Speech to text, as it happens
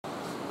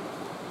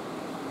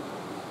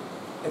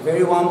A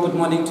very warm good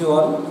morning to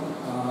all.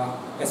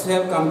 As we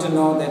have come to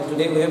know that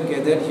today we have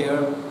gathered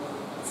here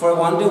for a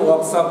one-day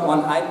workshop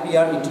on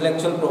IPR,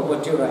 intellectual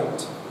property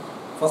right.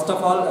 First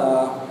of all,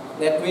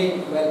 let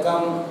me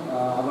welcome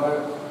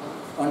our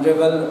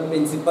Honorable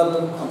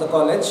Principal of the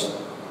College,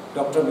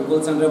 Dr.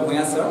 Bipul Chandra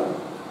Bhuya sir.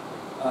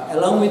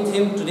 Along with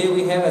him, today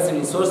we have as a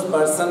resource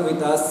person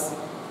with us,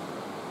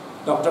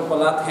 Dr.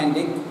 Palash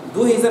Handique.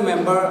 Though he is a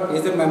member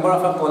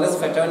of our college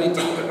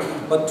fraternity,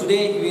 but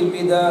today he will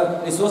be the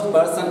resource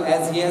person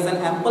as he has an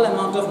ample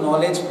amount of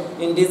knowledge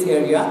in this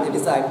area, that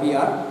is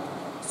IPR.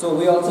 So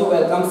we also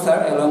welcome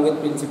sir along with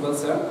principal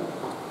sir.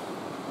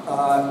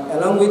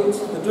 Along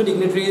with the two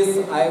dignitaries,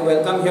 I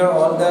welcome here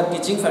all the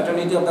teaching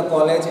fraternity of the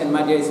college and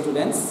my dear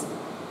students.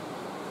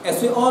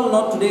 As we all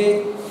know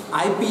today,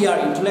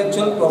 IPR,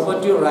 intellectual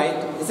property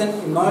right, is an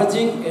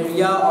emerging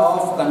area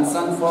of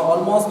concern for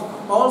almost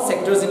all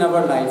sectors in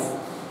our life.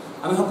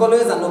 আমি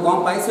সকলোৱে জানো গম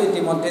পাইছো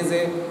ইতিমধ্যে যে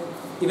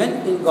even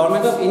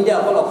government of India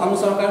অকল অসম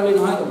চৰকাৰ বুলি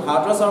নহয়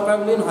ভাৰতৰ চৰকাৰ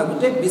বুলি নহয়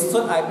গোটেই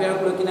বিশ্বত আইপিআৰ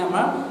লৈ কিনে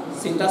আমাৰ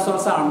চিন্তা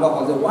চৰ্চা আৰম্ভ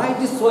হ'ল যে why it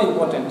is so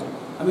important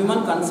আমি ইমান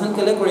কনসাৰ্ন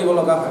কেলে কৰিব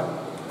লগা হয়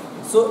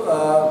সো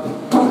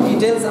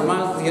ডিটেইলছ আমাৰ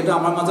যেহেতু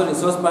আমাৰ মাজৰ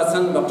ৰিসোৰ্স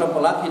পাৰসন ডক্টৰ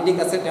পলাশ হেণ্ডিক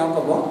আছে তেওঁ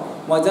ক'ব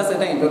মই জাস্ট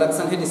এটা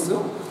ইন্ট্ৰোডাকচন হে দিছো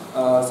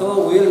so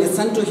we will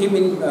listen to him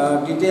in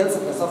details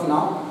as of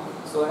now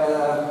so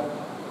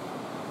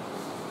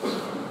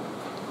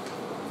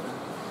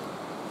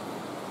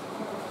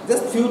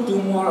just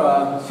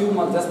few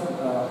more just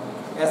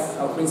as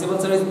our principal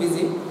sir is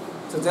busy,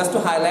 so just to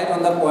highlight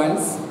on the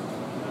points,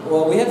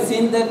 we have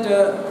seen that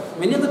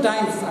many of the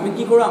times, I mean,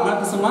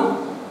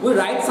 we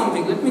write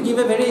something. Let me give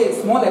a very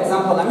small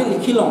example. I mean,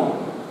 likhilon.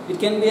 It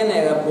can be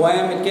a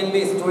poem, it can be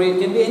a story, it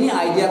can be any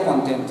idea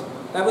content.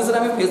 That was I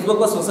mean, Facebook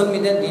or social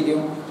media video.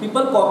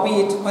 People copy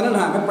it. When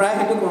I am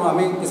prior to I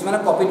mean, this man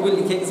copy it will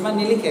likhe, this man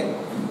nilikhe.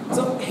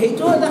 So,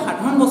 heito the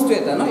hatman bostu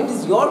eta, no, it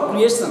is your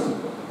creation.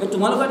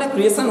 তোমালোকৰ এটা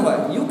creation হয়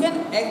you can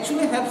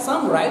actually have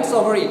some rights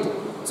over it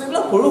so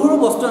এগুলা সৰু সৰু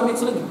বস্তু আমি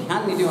actually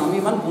ধ্যান নিদিও আমি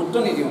ইমান গুৰুত্ব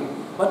নিদিও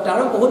but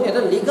তাৰো বহুত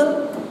এটা লিগ্যাল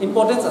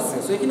ইম্পৰ্টেন্স আছে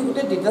so এইখিনি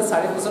গোটেই ডিটেইলছ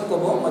সাৰে পিছত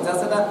ক'ব মই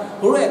জাস্ট এটা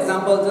সৰু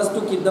example just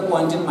to keep the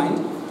point in mind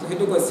so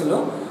হেতু কৈছিলো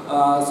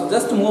so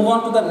just to move on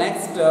to the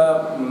next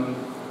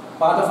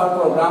part of our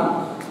program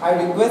I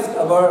request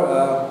our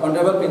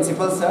honorable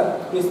principal sir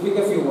to speak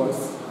a few words.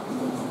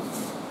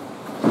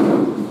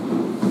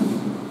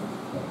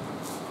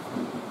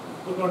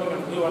 Good morning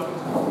everyone.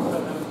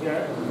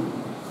 Here.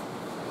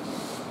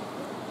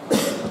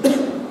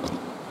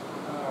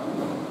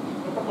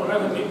 Dr.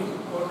 Golaghat,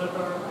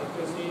 coordinator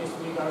IQAC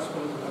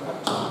Golaghat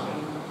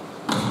and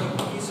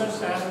research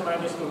and by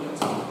the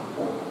students.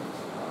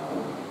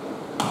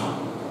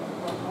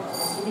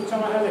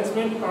 I have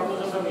explained the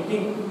purpose of the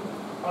meeting.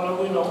 All of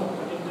you know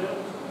that in the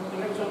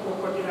intellectual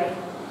property right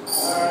is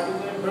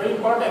very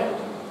important.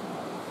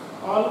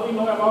 All we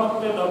know about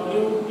the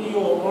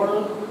WTO,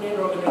 World Trade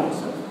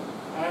Organization.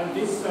 And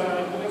this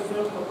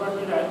intellectual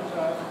property right,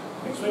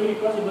 actually it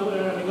was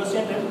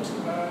negotiated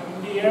in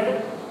the year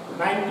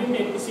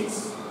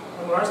 1986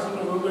 onwards in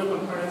the Global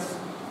Conference.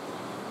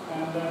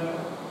 And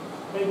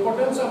the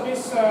importance of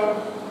this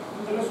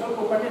intellectual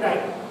property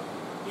right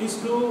is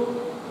to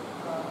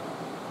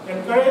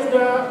encourage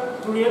the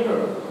creator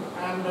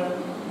and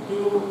to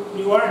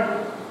reward.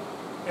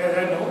 As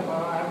I know,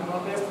 I am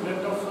not a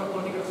student of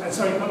political science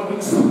or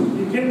economics.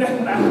 Even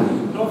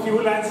no few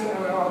lines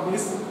of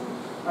this.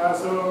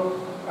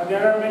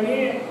 There are many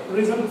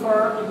reasons for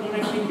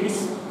implementing this.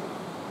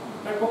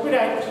 The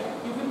copyright,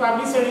 if you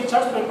publish a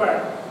research paper,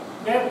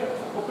 that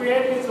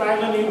copyright is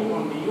lies on you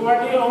only. You are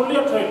the only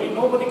authority.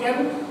 Nobody can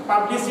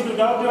publish it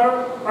without your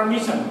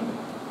permission.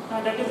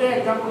 That is an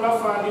example of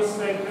this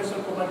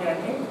intellectual property, I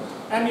think.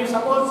 And if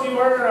suppose you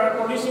are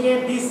producing a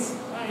this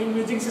in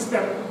music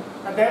system,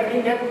 that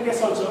in that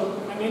case also,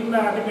 and in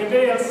the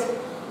materials,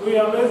 we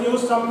always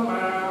use some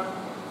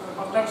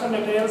construction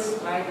materials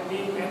like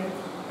the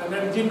and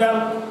then jindal,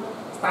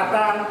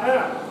 stata,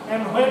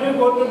 and when we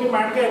go to the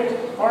market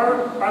for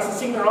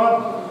processing rod,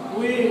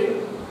 we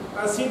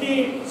see the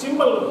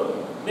symbol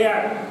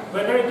there,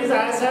 whether it is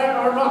ISR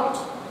or not.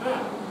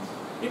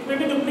 It may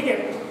be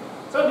duplicate.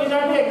 So these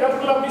are the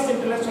examples of this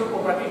intellectual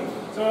property.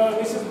 So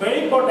this is very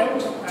important,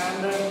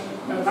 and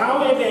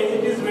nowadays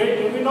it is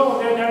very. We know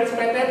that there is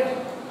patent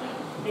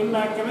in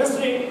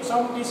chemistry.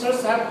 Some teachers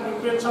have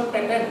prepared some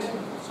patent,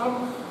 some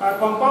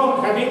compound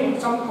having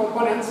some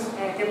components,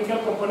 chemical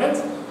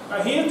components.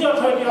 He is the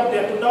authority of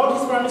that. Without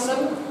his permission,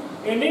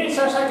 any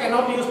researcher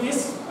cannot use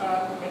these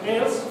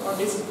materials or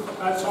these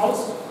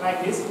salts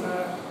like this.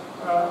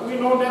 We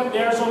know that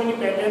there are so many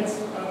patents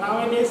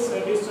nowadays.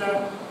 This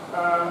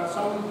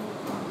some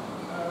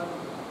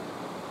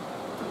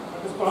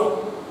what is called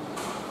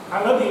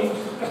Handique.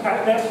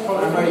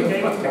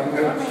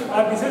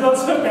 This is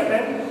also a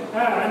patent,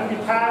 and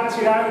Pitha and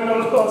Shira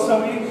will also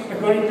be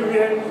going to be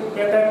a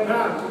patent.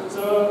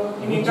 So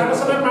in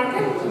international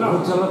market, no.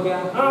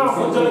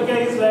 Food jalakia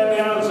is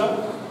there also.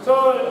 So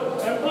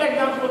ample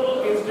example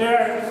is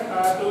there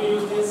to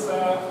use this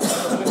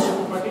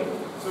intellectual property.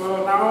 So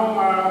now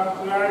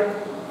we are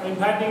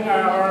inviting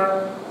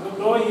our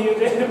though he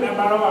is a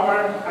member of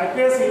our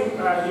IQAC,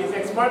 he is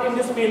expert in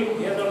this field.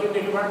 He has already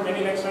delivered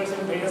many lectures in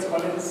various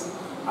colleges.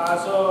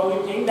 So we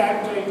think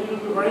that it will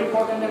be very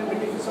important and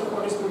beneficial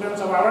for the students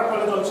of our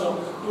college also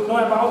to know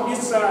about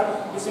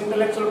this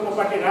intellectual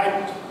property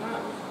right.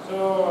 So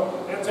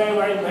that's why we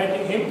are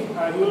inviting him.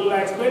 He will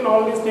explain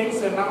all these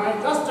things. And now I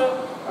just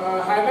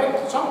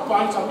highlight some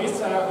points of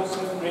this which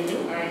is written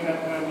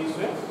and this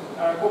way.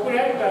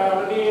 Copyright,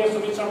 already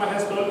Sumit Sharma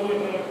has told you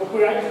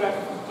copyright.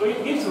 So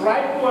it gives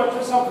right to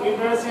authors of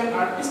literacy and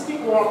artistic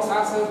works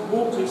such as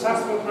books,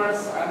 research papers,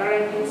 other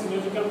writings,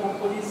 musical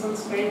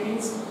compositions,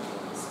 paintings,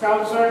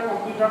 sculpture,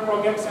 computer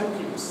programs and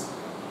clips.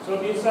 So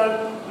these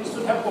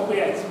should have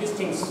copyrights, these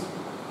things.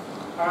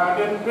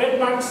 Then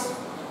trademarks.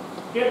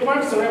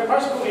 Trademarks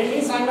refers to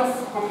any sign of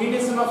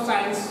combination of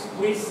signs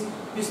which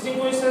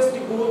distinguishes the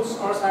goods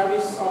or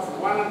service of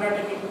one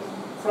undertaking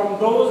from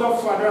those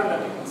of other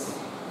undertakings.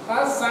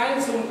 Such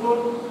signs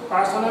include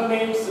personal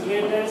names,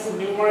 letters,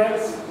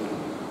 numerals,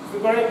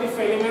 figurative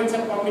elements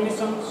and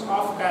combinations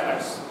of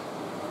colors.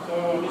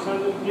 So these are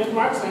the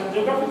trademarks. And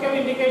geographical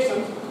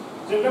indications.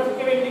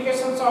 Geographical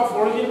indications of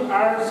origin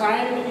are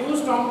signs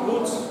used on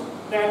goods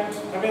that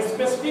have a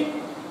specific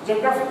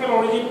geographical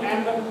origin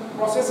and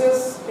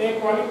possesses a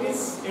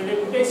qualities, a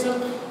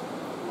reputation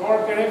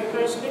or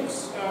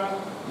characteristics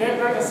that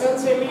are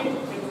essentially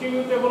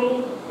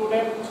attributable to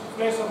that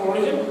place of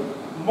origin.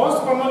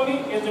 Most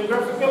commonly, a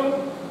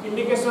geographical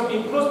indication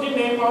includes the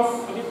name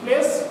of the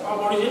place of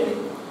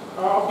origin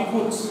of the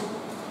goods.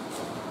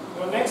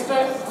 So next,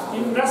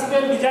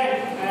 industrial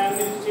design. And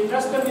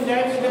industrial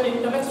design is an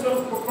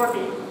intellectual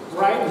property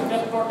right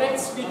that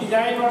protects the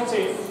design or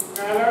shape,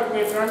 color,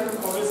 pattern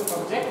of its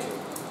object.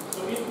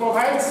 So it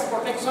provides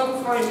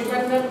protection for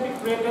independently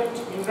created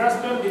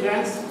industrial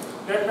designs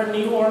that are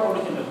new or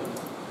original.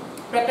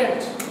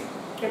 Patent.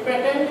 A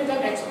patent is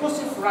an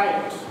exclusive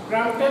right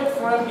granted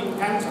for an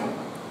invention.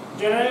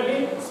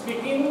 Generally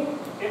speaking,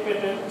 a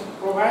patent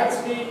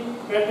provides the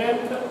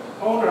patent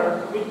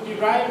owner with the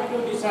right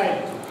to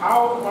decide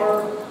how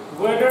or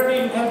whether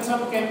the invention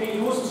can be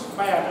used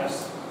by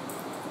others.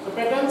 The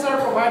patents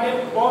are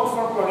provided both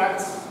for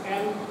products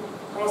and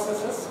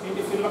processes in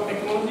the field of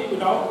technology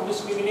without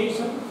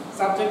discrimination,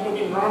 subject to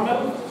the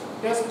normal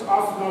test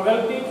of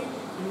novelty,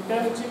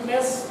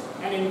 intentiveness,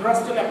 and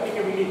industrial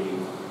applicability.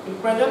 In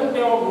present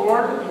day of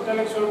world,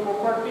 intellectual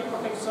property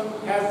protection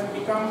has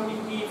become the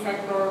key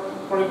factor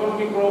for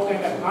economic growth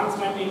and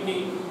advancement in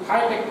the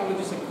high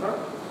technology sector.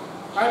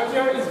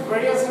 IPR is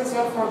very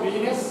essential for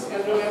business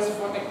as well as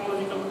for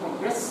technological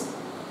progress.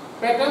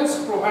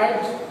 Patents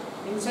provide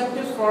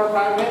incentives for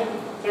private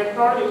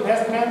sector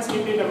investments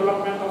in the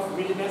development of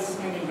business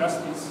and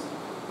industries.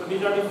 So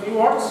these are the few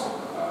words.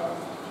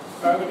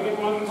 গতিকে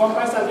মই গম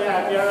পাইছা যে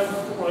IPR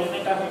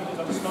প্ৰয়োজনীয়তা সেইটো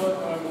যথেষ্ট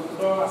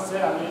গুৰুত্ব আছে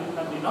আজিৰ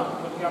দিনত।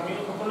 গতিকে আমি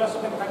সকলোৱে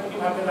আচলতে কথাখিনি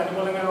ভালকৈ জানিব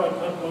লাগে আৰু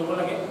অধ্যয়ন কৰিব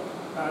লাগে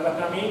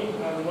যাতে আমি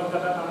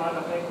জীৱনযাত্ৰাত আমাৰ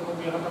যাতে কোনো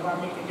বিৰতা বা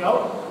আমি কেতিয়াও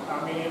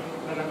আমি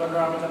বেলেগৰ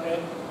দ্বাৰা আমি যাতে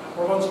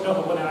প্ৰবঞ্চিত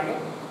হ'ব নালাগে।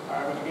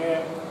 গতিকে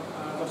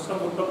যথেষ্ট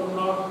গুৰুত্বপূৰ্ণ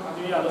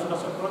আজিৰ আলোচনা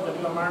চক্ৰত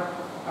যদিও আমাৰ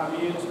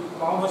আজি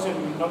কম হৈছে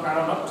বিভিন্ন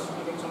কাৰণত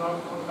ইলেকশ্যনৰ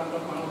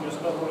সংক্ৰান্তত মানুহ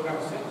ব্যস্ত হ'ব লগা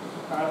হৈছে।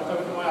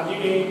 তথাপিতো মই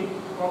আজিৰ এই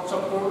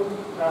ৱৰ্কশ্বপটোৰ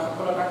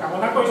সফলতা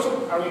কামনা কৰিছোঁ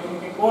আৰু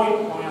এইখিনিকে কৈ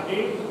মই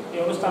আজিৰ এই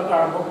অনুষ্ঠানটো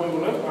আৰম্ভ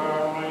কৰিবলৈ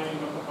মই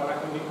ডক্টৰ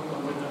পলাশক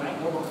অনুৰোধ জনাই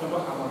মোৰ বক্তব্য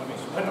সামৰণি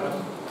মাৰিছোঁ। ধন্যবাদ।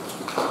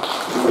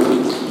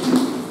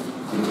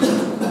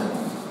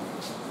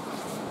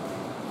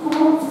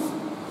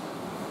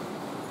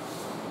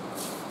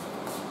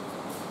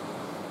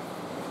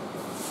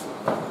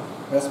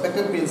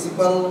 Respected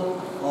principal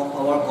of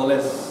our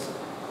college,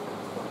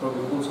 Dr.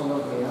 Vipul Chandra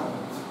Bhaiya,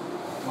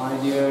 my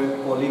dear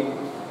colleague,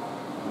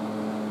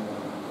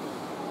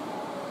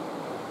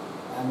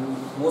 and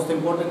most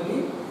importantly,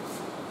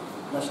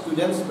 the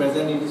students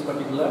present in this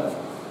particular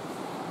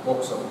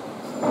workshop.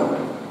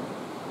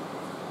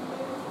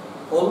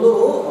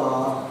 Although,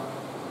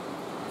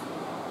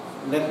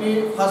 let me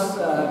first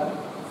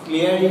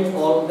clear it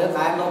all that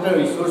I am not a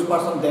resource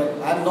person, that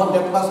I am not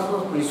that much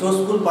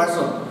resourceful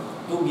person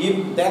to give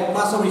that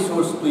much of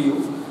resource to you.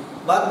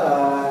 But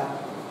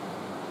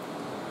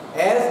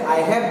as I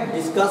have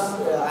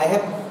discussed, I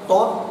have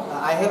taught,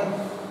 I have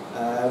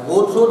go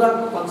through the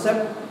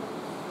concept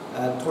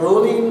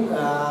thoroughly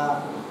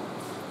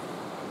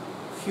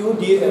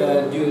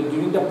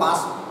during the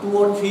past 2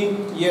 or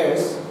 3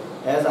 years,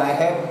 as I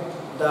have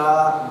the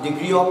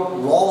degree of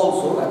law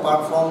also.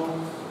 Apart from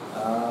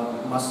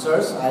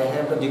masters, I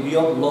have the degree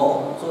of law.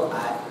 So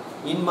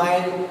in my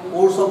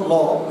course of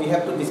law, we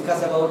have to discuss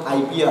about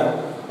IPR,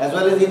 as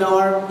well as in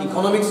our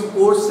economics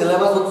course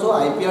syllabus also,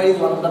 IPR is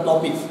one of the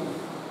topics.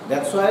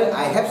 That's why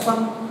I have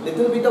some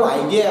little bit of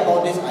idea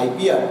about this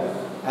IPR,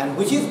 and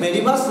which is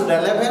very much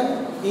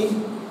relevant in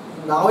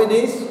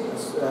nowadays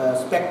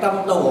spectrum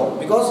of the world,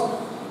 because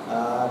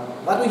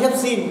what we have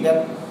seen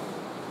that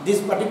this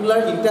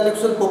particular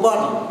intellectual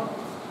property,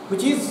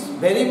 which is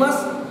very much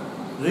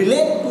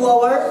related to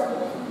our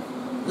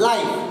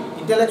life,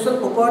 intellectual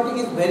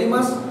property is very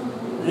much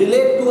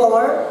related to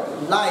our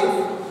life,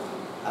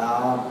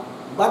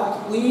 but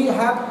we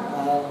have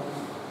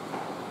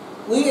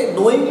we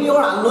knowingly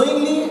or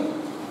unknowingly,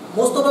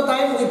 most of the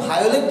time we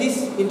violate these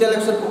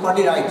intellectual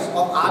property rights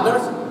of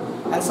others,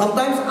 and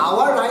sometimes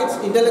our rights,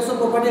 intellectual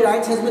property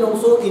rights, has been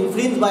also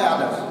infringed by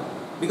others.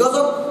 Because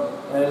of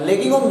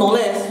lacking of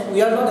knowledge,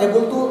 we are not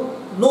able to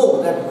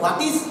know that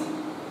what is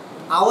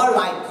our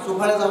right so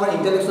far as our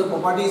intellectual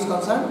property is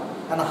concerned,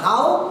 and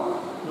how,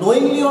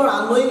 knowingly or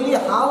unknowingly,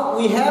 how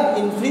we have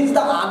infringed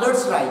the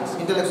others' rights,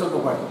 intellectual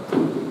property.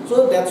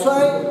 So that's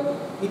why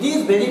it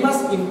is very much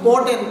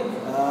important.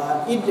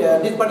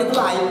 This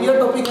particular IPR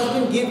topic has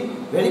been given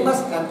very much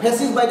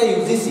emphasis by the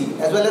UGC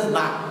as well as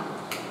NAC,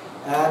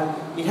 and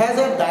it has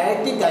a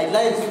directive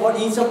guidelines for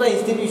each of the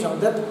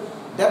institutions that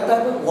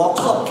type of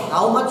workshop,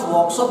 how much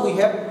workshop we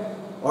have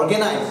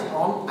organized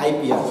on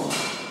IPR.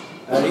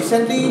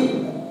 Recently,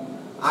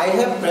 I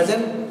have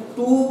present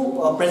two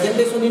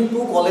presentation in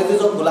two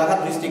colleges of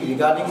Golaghat district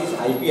regarding this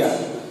IPR,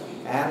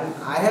 and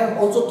I have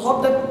also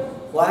thought that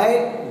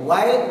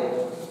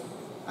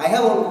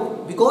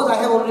because I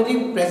have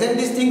already present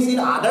these things in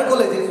other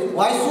colleges,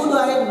 why should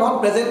I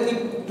not present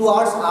it to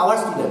our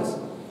students?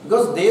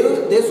 Because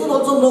they should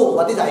also know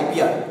what is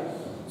IPR.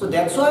 So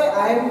that's why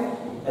I am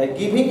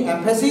giving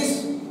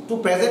emphasis to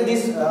present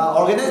this,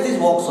 organize this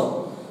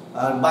workshop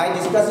by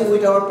discussing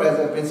with our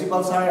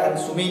principal sir and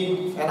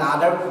Sumit and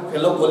other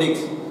fellow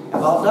colleagues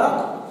about that.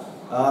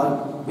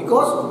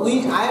 Because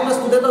I am a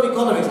student of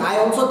economics, I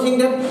also think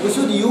that we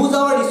should use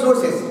our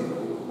resources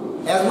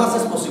as much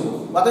as possible.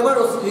 Whatever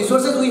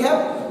resources we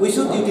have, we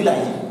should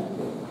utilize it.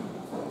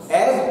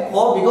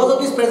 Because of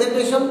this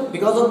presentation,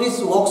 because of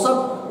this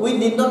workshop, we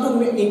need not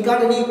to incur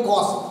any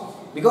cost,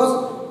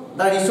 because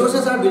the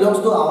resources belongs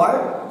to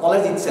our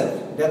college itself.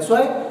 That's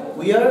why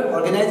we are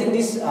organizing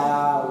this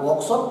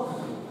workshop.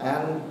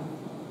 And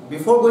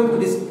before going to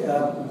this,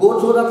 go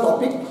through the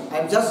topic,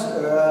 I'm just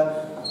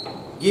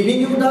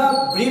giving you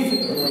the brief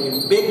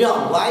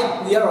background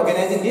why we are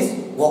organizing this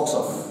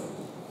workshop.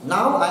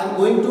 Now I am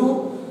going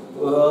to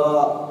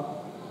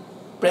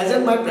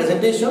present my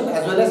presentation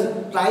as well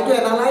as try to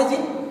analyze it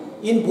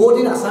in both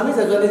in Assamese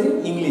as well as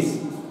in English.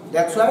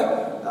 That's why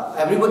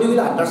everybody will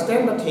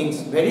understand the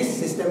things very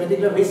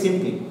systematically, very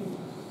simply.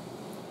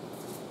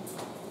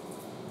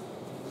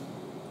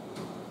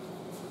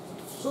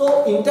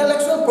 So,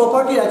 intellectual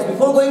property rights.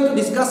 Before going to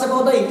discuss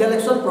about the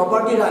intellectual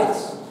property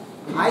rights,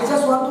 I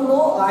just want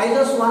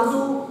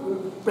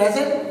to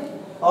present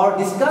or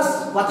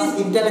discuss what is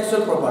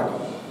intellectual property.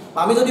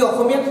 আমি যদি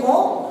অসমীয়াত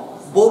কওঁ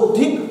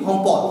বৌদ্ধিক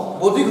সম্পদ,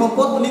 বৌদ্ধিক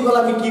সম্পদ বুলি ক'লে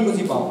আমি কি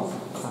বুজি পাওঁ?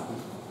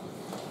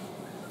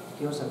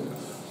 কি হৈছে?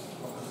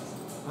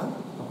 হা?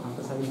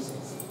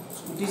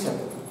 স্কুটি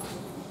চাগে।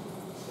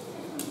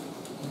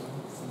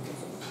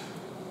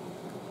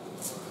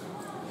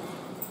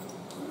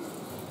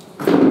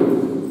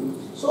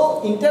 So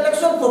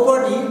intellectual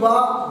property বা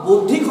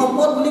বৌদ্ধিক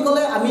সম্পদ বুলি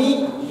ক'লে আমি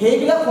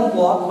সেইবিলাক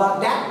সম্পদ বা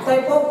that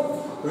type of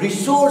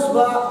resource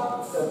বা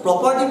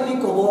property বুলি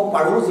ক'ব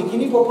পাৰোঁ,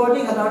 যিখিনি property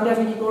সাধাৰণতে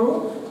আমি কি কৰোঁ,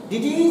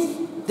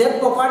 that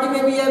property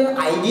may be an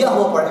idea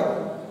হ'ব পাৰে,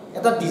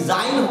 এটা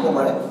design হ'ব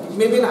পাৰে, it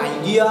may be an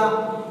idea,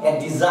 a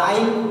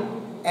design,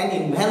 an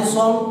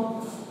invention,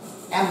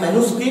 a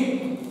manuscript,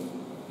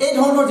 এই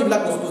ধৰণৰ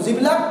যিবিলাক বস্তু,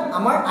 যিবিলাক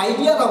আমাৰ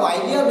আইডিয়া হ'ব,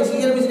 আইডিয়া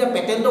বেছিকৈ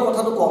পেটেণ্টৰ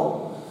কথাটো কম,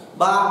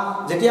 বা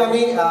যেতিয়া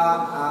আমি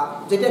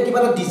যেতিয়া কিবা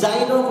এটা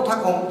ডিজাইনৰ কথা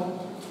কম,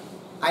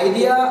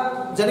 আইডিয়া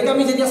যেনেকৈ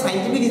আমি যেতিয়া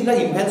সাইণ্টিফিক যিবিলাক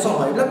ইনভেনশ্যন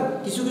হয়, এইবিলাক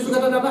কিছু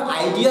ক্ষেত্ৰত এটা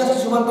আইডিয়া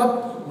কিছুমান তাত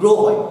গ্ৰ'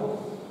 হয়।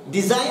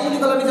 ডিজাইন বুলি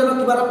ক'লে আমি জানো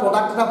কিবা এটা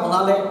প্ৰডাক্ট এটা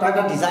বনালে তাৰ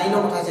এটা ডিজাইনৰ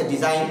কথা আছে,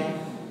 ডিজাইন।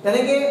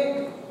 তেনেকৈ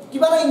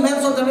কিবা এটা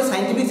ইনভেনশ্যন, যেনে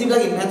সাইণ্টিফিক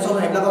যিবিলাক ইনভেনশ্যন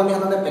হয় সেইবিলাকক আমি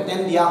সাধাৰণতে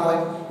পেটেণ্ট দিয়া হয়।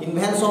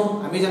 ইনভেনশ্যন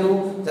আমি জানো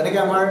যেনেকৈ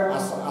আমাৰ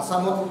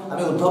আসামত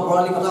আমি উদ্ধৱ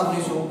বৰালীৰ কথা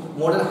শুনিছোঁ,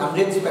 মোৰ দেন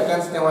 100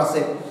 পেটেণ্টছ তেওঁৰ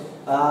আছে।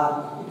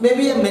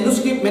 Maybe a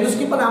manuscript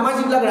মানে আমাৰ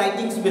যিবিলাক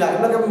ৰাইটিংছবিলাক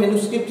এইবিলাক আমি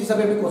মেনুস্ক্ৰিপ্ট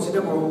হিচাপে আমি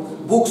কনচিডাৰ কৰোঁ।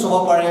 বুকছ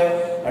হ'ব পাৰে,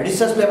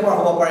 ৰিচাৰ্চ পেপাৰ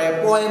হ'ব পাৰে,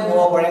 পয়েম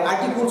হ'ব পাৰে,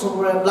 আৰ্টিকলছ হ'ব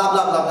পাৰে, ব্লা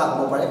ব্লা ব্লা ব্লা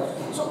হ'ব পাৰে।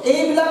 চ'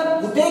 এইবিলাক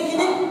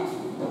গোটেইখিনি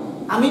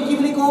আমি কি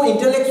বুলি কওঁ,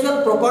 ইণ্টেলেকচুৱেল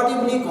প্ৰপাৰ্টি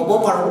বুলি ক'ব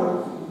পাৰোঁ,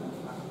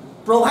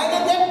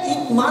 provided that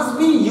it must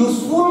be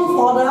useful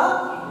for the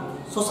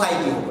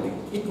society.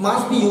 It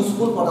must be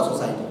useful for the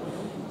society.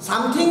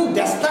 Something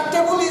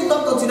destructible is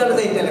not considered as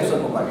an intellectual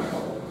property,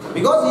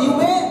 because you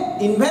may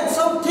invent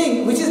something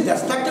which is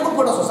destructible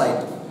for the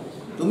society.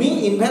 তুমি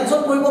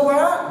invention কৰিব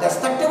পাৰা,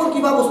 destructible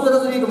কিবা বস্তু এটা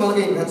যদি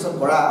তোমালোকে invention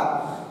কৰা,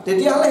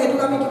 তেতিয়াহ'লে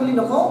সেইটোক আমি কি বুলি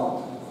নকওঁ।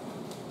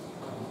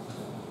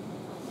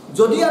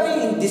 যদি আমি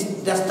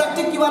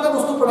destructive কিবা এটা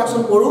বস্তু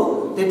প্ৰডাকশ্যন কৰোঁ,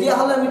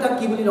 তেতিয়াহ'লে আমি তাক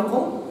কি বুলি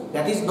নকওঁ,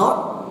 that is not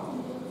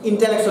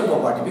intellectual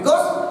property,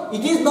 because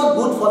it is not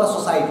good for the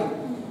society.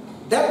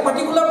 That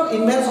particular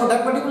invention,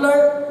 that particular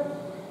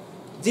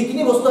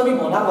যিখিনি বস্তু আমি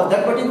বনাব,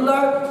 that particular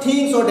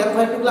things or that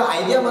particular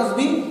idea must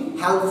be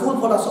helpful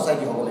for the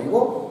society হ'ব লাগিব.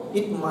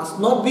 It must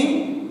not be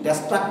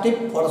destructive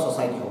for the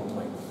society হ'ব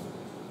লাগিব.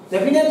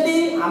 Definitely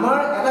আমাৰ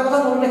এটা কথা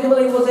মনত ৰাখিব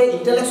লাগিব যে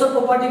intellectual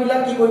property বিলাক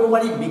কি কৰিব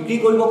পাৰি, বিক্ৰী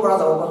কৰিব পৰা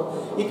যাব পাৰে।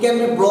 It can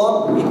be bought,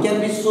 it can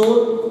be sold,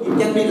 it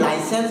can be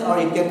licensed or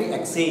it can be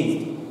exchanged.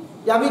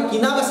 আমি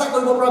কিনা বেচা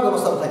কৰিব পৰা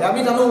ব্যৱস্থা থাকে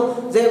আমি জানো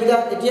যে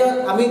এতিয়া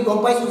আমি গম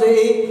পাইছো যে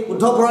এই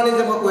উদ্ধৱ বৰালে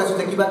যে মই কৈ আছো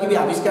যে কিবা কিবি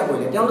আৱিষ্কাৰ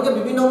কৰিলে তেওঁলোকে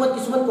বিভিন্ন সময়ত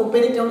কিছুমান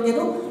কোম্পানী তেওঁলোকে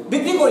এটো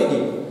বিক্ৰী কৰি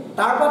দিয়ে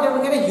তাৰ পৰা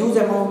তেওঁলোকে হিউজ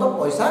এমাউন্ট অফ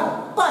পইচা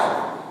পায়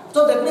সো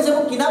দ্যাট মিন্স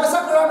এটো কিনা বেচা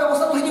কৰাৰ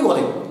ব্যৱস্থা থাকিব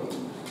লাগিব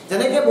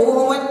যেনেকৈ বহু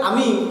সময়ত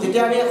আমি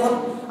যেতিয়া আমি এখন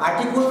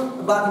আৰ্টিকল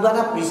বা কিবা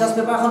এটা ৰিসাৰ্চ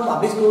পেপাৰ এখন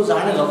পাবলিশ কৰো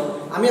জাৰ্নেলত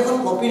আমি এখন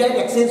কপিৰাইট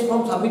এক্সচেঞ্জ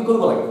ফৰ্ম সাবমিট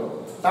কৰিব লাগে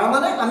তাৰ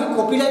মানে আমি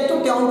কপিৰাইটটো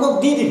তেওঁলোকক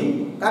দি দিলো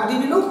কাক দি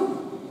দিলো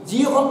যি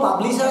হল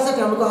পাবলিশাৰ আছে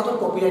তেওঁলোকৰ হাতত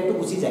কপিৰাইটটো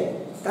গুচি যায়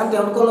কাৰণ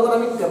তেওঁলোকৰ লগত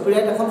আমি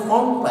কপিৰাইট এখন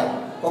ফৰ্ম পাই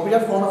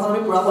কপিৰাইট ফৰ্ম এখন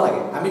আমি পুৰাব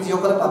লাগে আমি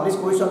যিসকলে পাবলিশ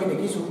কৰিছো আমি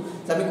দেখিছো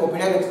যে আমি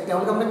কপিৰাইট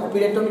তেওঁলোকৰ মানে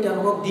কপিৰাইটটো আমি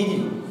তেওঁলোকক দি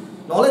দিলো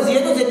নহলে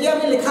যেহেতু যেতিয়া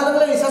আমি লেখা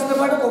লগে ৰিসাৰ্চ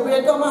পেপাৰটো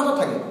কপিৰাইটটো আমাৰ হাতত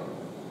থাকে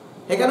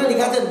এখানে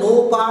লিখা আছে নো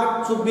পাৰ্ট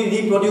শুড বি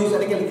ৰিপ্ৰডিউস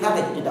এনেকে লিখা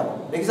থাকে কিতাব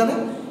দেখিছানে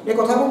এই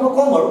কথাবোৰ মই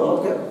কম বাৰু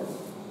okay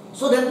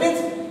so that means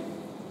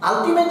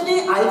ultimately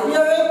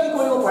IPR কি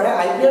কৰিব পাৰে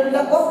আইপিআৰ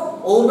বিলাকক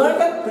owner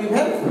can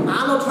prevent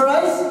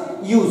unauthorised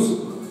use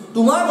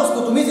তোমাৰ বস্তু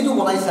তুমি যেটো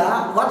বনাইছা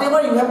whatever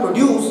you have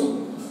produced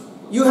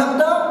you have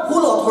the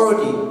full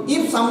authority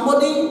if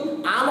somebody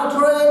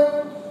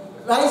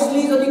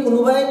unauthorizedly যদি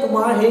কোনোবাই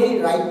তোমাৰ সেই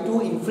ৰাইট টু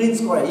ইনফ্ৰিঞ্জ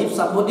কৰে if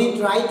somebody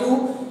try to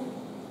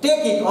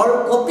take it or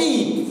copy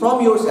it from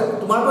yourself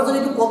তোমার পৰা যদি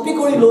এটো কপি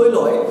কৰি লৈ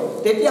লয়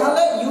তেতিয়া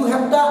হলে you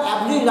have the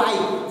every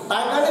right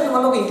তাৰ কাৰণে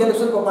তোমালোক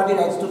intellectual property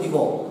rights to দিব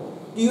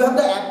you have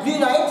the every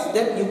rights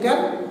that you can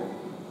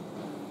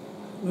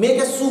make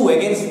a sue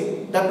against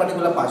that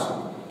particular person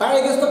তাৰ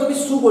against তুমি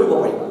sue কৰিব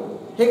পাৰিবা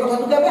সেই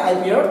কথাটোকে আমি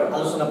IPR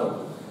আলোচনা কৰিম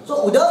so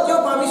without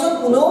your permission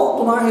কোনো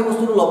তোমাৰ সেই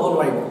বস্তুটো ল'ব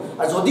নোৱাৰিব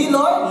আৰু যদি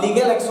লয়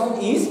legal action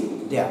is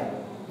there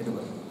এটো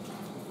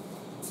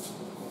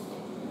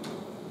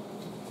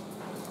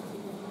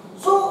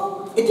So,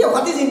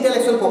 what is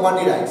intellectual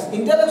property rights?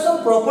 Intellectual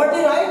property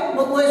right,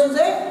 মই কৈছো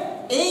যে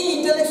এই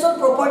intellectual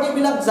property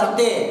বিলাক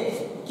যাতে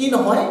কি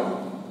নহয়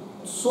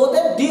so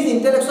that this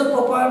intellectual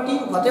property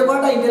whatever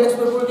the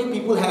intellectual property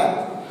people have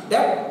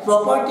that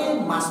property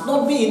must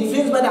not be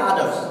infringed by the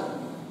others.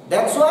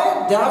 That's why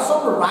there are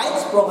some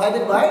rights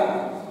provided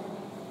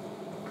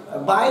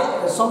by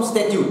some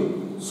statute,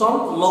 some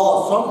laws,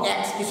 some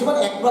acts, কিছুমান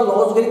act বা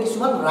laws গৰি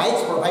কিছুমান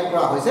rights provide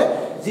কৰা হৈছে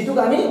যেটো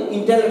আমি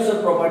intellectual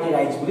property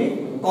rights বুলি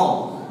কম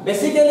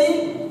basically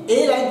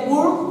এই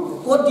ৰাইটবোৰ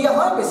code দিয়া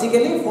হয়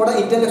basically for the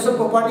intellectual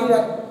property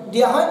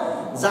দিয়া হয়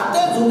যাতে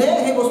জুনে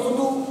সেই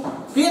বস্তুটো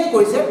ক্ৰিয়েট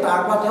কৰিছে তাৰ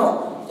পৰা তেওঁ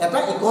এটা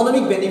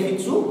ইকোনমিক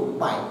বেনিফিটছও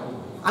পায়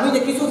আমি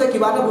দেখিছো যে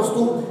কিবা এটা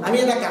বস্তু আমি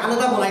এটা গান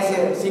এটা বনাইছে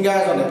সিঙ্গাৰ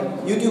এজনে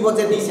ইউটিউবত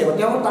যে দিছে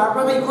তেওঁ তাৰ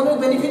পৰা ইকোনমিক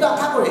বেনিফিট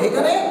আশা কৰে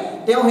সেইকাৰণে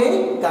তেওঁ সেই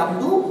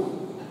গানটো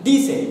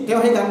দিছে তেওঁ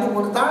সেই গানটো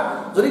তাৰ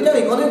যদি তেওঁ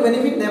ইকোনমিক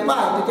বেনিফিট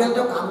নাপায় তেতিয়া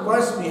তেওঁ কাম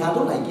কৰাৰ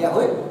স্পৃহাটো নাইকিয়া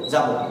হৈ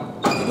যাব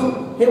কিন্তু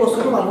সেই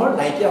বস্তুটো মানুহৰ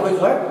নাইকিয়া হৈ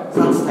যোৱাৰ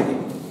চান্স থাকে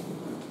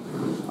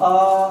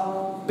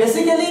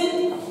basically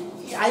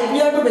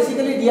IPR to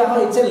basically dia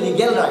hoy it's a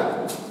legal right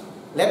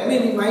let me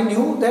remind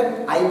you that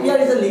IPR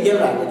is a legal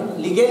right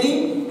legally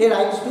a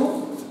rights to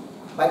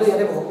by the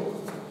yate boh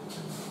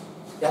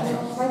yate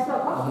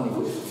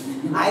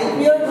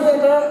IPR to a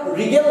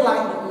legal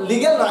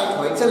right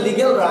hoy it's a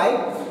legal right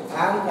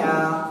and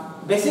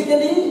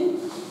basically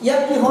ya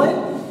ki hoy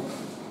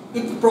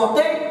it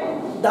protect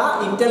the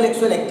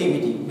intellectual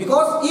activity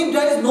because if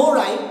there is no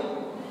right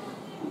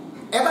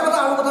eta kotha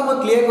aru kotha moi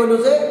clear koilu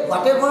je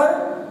whatever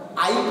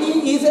IP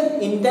is an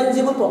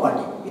intangible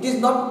property it is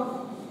not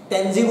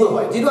tangible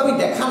hoy jitu ami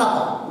dekha na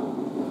pa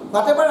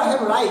whatever I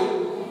have right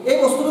ei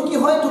bostu tu ki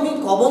hoy tumi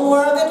kobo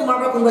nwara je tumar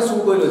pora kunba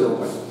suru koi loi jabo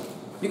pare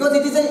because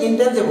it is an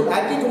intangible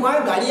IP tumar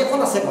gari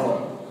ekhon ase koro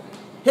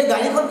he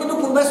gari khon kintu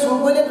kunba suru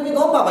koile tumi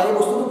gom paba ei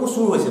bostu tu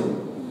suru hoise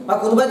বা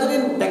কোনোবাই যদি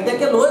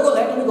দেখকে লৈ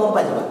গলে তুমি গম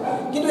পাই যাবা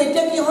কিন্তু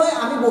এতিয়া কি হয়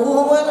আমি বহু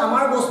সময়ত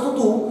আমাৰ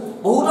বস্তুটো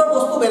বহুতৰ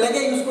বস্তু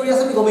বেলেগে ইউজ কৰি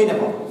আছে আমি গমেই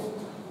নাপাওঁ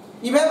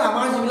ইভেন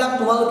আমাৰ যিবিলাক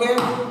তোমালোকে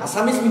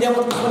আসামিজ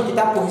মিডিয়ামত কিছুমান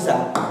কিতাপ পঢ়িছা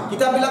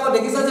কিতাপবিলাকত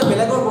দেখিছা যে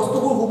বেলেগৰ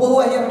বস্তুবোৰ হুবহু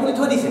আহি তুলি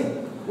থৈ দিছে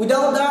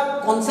without da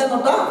consent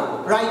of the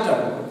writer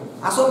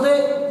আসলে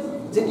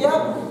যেতিয়া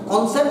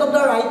কনসেন্ট অফ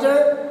দা ৰাইটাৰ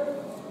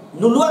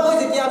নুলুৱাকৈ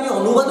যেতিয়া আমি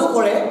অনুবাদও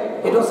কৰে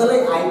এটো আসলে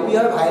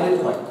IPR ভায়োলেট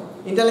হয়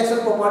intellectual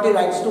property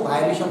rights two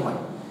violation হয়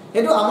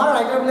এটো আমাৰ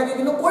ৰাইটাৰ বিলাকে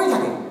কিন্তু কৰি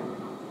থাকে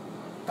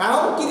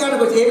কাৰণ কি কাৰণে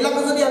কৈছে এইবিলাক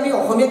যদি আমি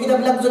অসমীয়া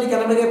কিতাপবিলাক যদি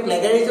কেনেবাকে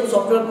প্লেগাৰিজম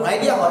সফটওয়্যাৰ ভৰাই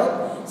দিয়া হয়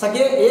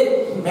সাকে এই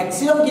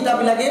ম্যাক্সিমাম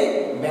কিতাপবিলাকে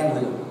ব্যান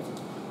হৈ যাব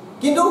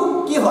কিন্তু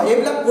কি হয়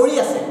এইবিলাক কৰি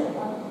আছে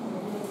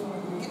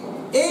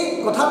এই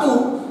কথাটো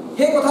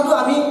সেই কথাটো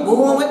আমি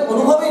বহু সময়ত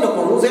অনুভৱই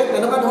নকৰো যে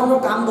এনেকুৱা ধৰণৰ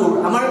কামবোৰ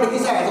আমাৰ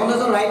দেখিছা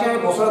এজন ৰাইটাৰে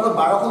বছৰত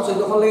 12খন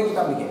 14খন লৈকে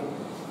কিতাপ লিখে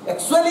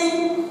actually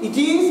it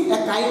is a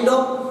kind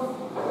of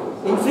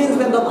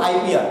ইনফ্ৰিঞ্জমেন্ট of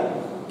IPR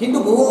কিন্তু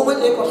বহু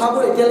সময়ত এই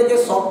কথাবোৰ এতিয়ালৈকে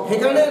সব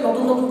হেকাৰণে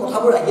নতুন নতুন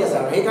কথাবোৰ আহি আছে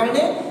আৰু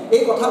হেকাৰণে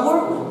এই কথাবোৰ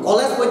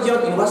কলেজ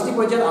পৰ্যায়ত ইউনিভাৰ্সিটি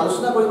পৰ্যায়ত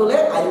আলোচনা কৰিবলৈ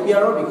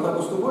IPR ৰ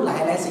বিষয়বস্তুবোৰ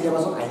লাহে লাহে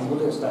সিলেবাছত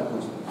আহিবলৈ ষ্টাৰ্ট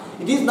কৰিছে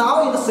it is now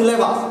in the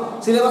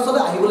সিলেবাছত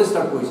আহিবলৈ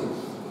ষ্টাৰ্ট কৰিছে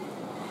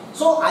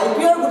সো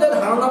IPR গুটে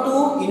ধাৰণাটো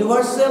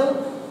ইউনিভাৰ্সাল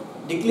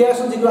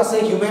ডিক্লেৰেশ্যন যেটো আছে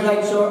হিউম্যান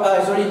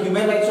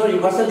ৰাইটছৰ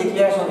ইউনিভাৰ্সাল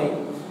ডিক্লেৰেশ্যন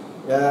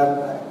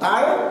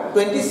তাৰ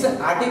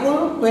 20 আৰ্টিকল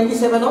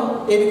 27 ত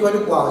এই বিষয়টো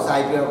কোৱা হৈছে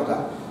IPR কথা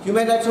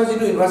হিউম্যান ৰাইটসৰ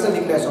যেটো ইউনিভাৰ্সাল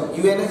ডিক্লেৰেশ্যন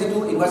ইউএনএ যেটো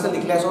ইউনিভাৰ্সাল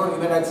ডিক্লেৰেশ্যন অফ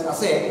হিউম্যান ৰাইটস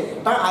আছে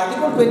তাৰ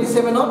আৰ্টিকল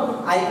 27 ত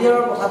আইপিআৰ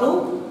কথাটো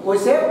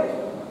কৈছে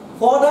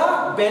for the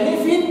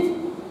benefit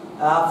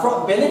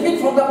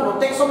from the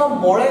protection of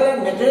moral and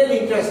material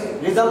interest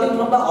resulting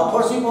from the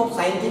authorship of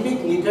scientific,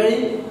 literary,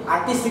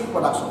 artistic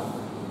production.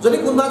 যদি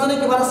কোনোবা জনে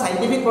কিবা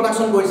সাইন্টিফিক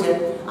প্ৰডাকশন কৰিছে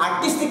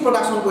আৰ্টিস্টিক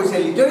প্ৰডাকশন কৰিছে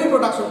লিটাৰী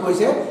প্ৰডাকশন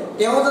কৰিছে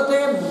তেওঁ যাতে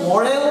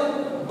মৰেল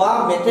বা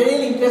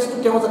মেটেৰিয়েল ইন্টাৰেস্টটো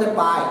তেওঁ যাতে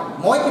পায়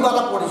মই কিবা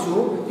এটা কৰিছো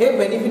হে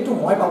বেনিফিটটো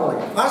মই পাব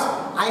লাগে first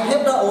I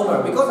have da owner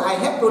because I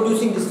have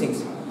প্ৰডিউসিং this things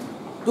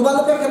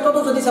তোমালোকৰ ক্ষেত্ৰতো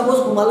যদি সাপোজ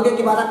তোমালোকে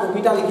কিবা এটা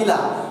কবিতা লিখিলা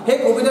হে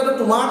কবিতাটো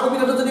তোমাৰ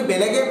কবিতাটো যদি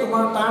বেলেগে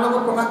তোমাৰ তাৰ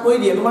নামত প্ৰকাশ কৰি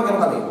দিয়ে তোমাৰ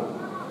কেনেকুৱা লাগিব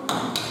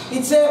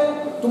ইটস এ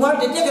তোমাৰ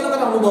তেতিয়া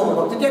কেনেকুৱা অনুভৱ হ'ব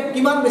তেতিয়া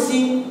কিমান বেছি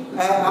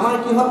আমাৰ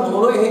কি হয়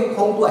মনলৈ হে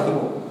খংটো আহিব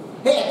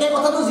হে একে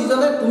কথাটো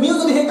যিজনে তুমিও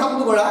যদি হে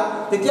কামটো কৰা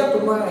তেতিয়া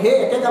তোমাৰ হে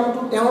একে কামটো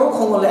তেওঁৰো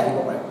খংলৈ আহিব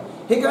পাৰে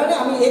সেই কাৰণে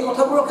আমি এই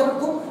কথাবোৰৰ ক্ষেত্ৰত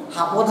খুব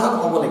সাৱধান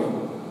হ'ব লাগিব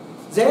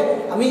যে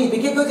আমি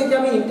বিশেষকৈ যেতিয়া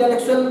আমি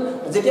ইন্টেলেকচুৱেল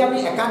যেতিয়া আমি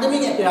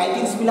একাডেমিক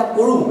ৰাইটিংছ বিলাক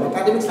কৰো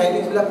একাডেমিক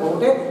ৰাইটিংছ বিলাক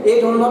কৰোতে এই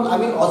ধৰণৰ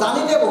আমি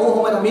অজানিতে বহু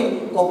সময়ত আমি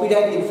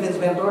কপিৰাইট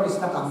ইনফ্ৰিঞ্জমেন্টৰ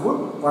নিচিনা কামবোৰ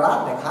কৰা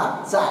দেখা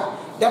যায়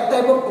that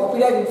type of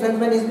copyright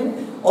infringement has been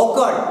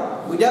occurred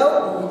without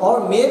or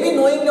maybe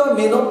knowingly or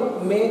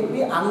may be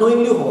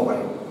unknowingly হ'ব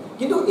পাৰে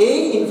কিন্তু এই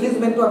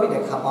ইনফ্ৰিঞ্জমেন্টটো আমি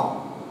দেখা পাওঁ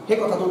সেই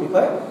কথাটোৰ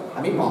বিষয়ে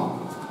আমি পাওঁ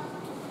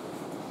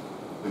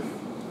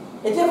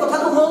এতিয়া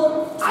কথাটো হ'ল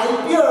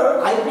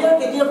আইপিআৰ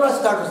কেতিয়াৰ পৰা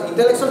ষ্টাৰ্ট হৈছে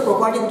ইন্টেলেকচুৱেল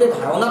প্ৰপাৰ্টি গুটে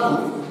ধাৰণাটো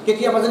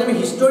কেতিয়াবা যদি আমি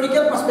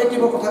হিষ্টৰিকেল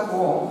পাৰ্সপেক্টিভৰ কথা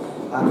কওঁ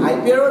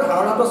আইপিআৰৰ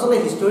ধাৰণাটো আসলে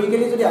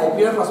হিষ্টৰিকেলি যদি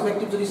আইপিআৰ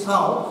পাৰ্সপেক্টিভ যদি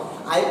চাওঁ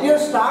আইপিআৰ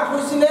ষ্টাৰ্ট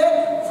হৈছিলে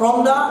ফ্ৰম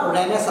দা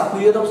ৰেনেসা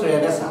পিৰিয়ড অফ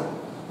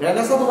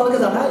ৰেনেসা তোমালোকে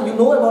জানা ইউ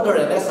নো এবাউট দা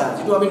ৰেনেসা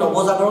যেটো আমি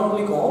নৱজাগৰণ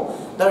বুলি কওঁ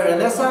দা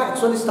ৰেনেসা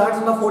actually starts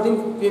in the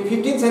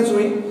 15th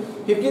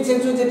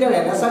century যেতিয়া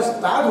ৰেনেসা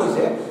ষ্টাৰ্ট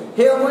হৈছে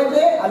সেই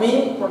সময়তে আমি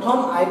প্ৰথম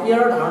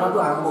আইপিআৰৰ ধাৰণাটো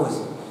আৰম্ভ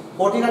হৈছে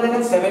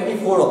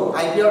 1474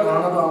 আইপিআৰ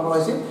ধাৰণাটো আৰম্ভ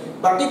হৈছিল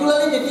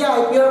পাৰ্টিকুলাৰলি যেতিয়া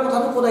আইপিআৰ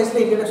কথাটো কোৱা হৈছিল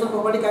ইন্টেলেকচুৱেল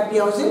প্ৰপাৰ্টি কাৰ্ড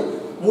দিয়া হৈছিল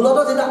মূলত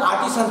যেটা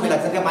আৰ্টিসান বিলাক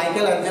যেনে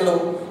Michael Angelo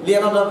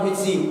Leonardo da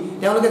Vinci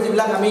তেওঁলোকে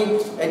যিবিলাক আমি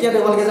এতিয়া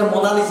তেওঁলোকে যে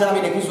মোনালিসা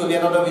আমি দেখিছো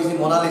Leonardo da Vinci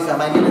Mona Lisa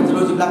Michael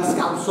এঞ্জেলোৰ যিবিলাক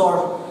স্কাল্পচাৰ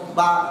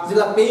বা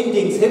যিবিলাক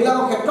পেইন্টিংছ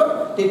সেইবিলাকৰ ক্ষেত্ৰত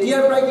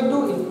তেতিয়াৰ পৰাই কিন্তু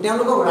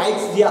তেওঁলোকক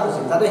ৰাইটস দিয়া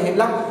হৈছিল যাতে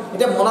সেইবিলাক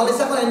এতিয়া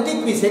মোনালিসাখন এন্টিক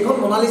পিস এখন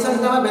মোনালিসা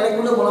যেটা বেলেগ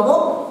কোনো বনাব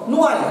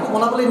নোৱাৰে সেইটো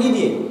বনাবলৈ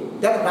নিদিয়ে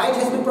that right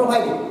has been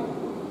provided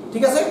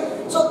ঠিক আছে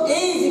সো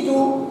এই যেটো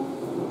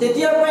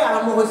তেতিয়াৰ পৰাই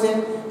আৰম্ভ হৈছে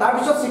তাৰ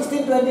পিছত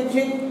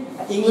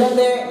 1623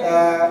 ইংলেণ্ডে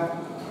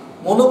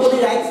মনোপলি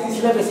ৰাইটস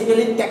দিছিলে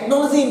বেসিক্যালি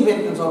টেকনলজি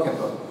ইনভেনশনৰ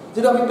ক্ষেত্ৰত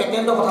যেটো আমি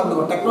পেটেন্টৰ কথা বুলি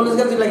কওঁ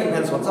টেকনলজিক্যাল যিবিলাক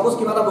ইনভেনশন সাপোজ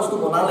কিবা এটা বস্তু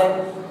বনালে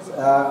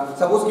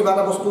সাপোজ কিবা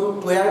এটা বস্তু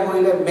তৈয়াৰ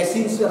কৰিলে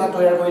মেচিনছ এটা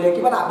তৈয়াৰ কৰিলে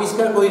কিবা এটা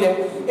আৱিষ্কাৰ কৰিলে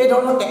এই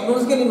ধৰণৰ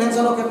টেকনলজিক্যাল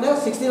ইনভেনশনৰ ক্ষেত্ৰত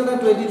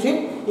 1623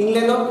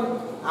 ইংলেণ্ডত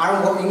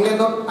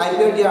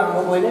আইপিআৰ দিয়া আৰম্ভ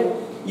কৰিলে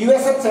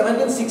USA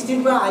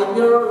 1716 পৰা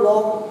আইপিআৰ ল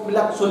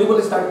বিলাক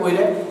চলিবলৈ ষ্টাৰ্ট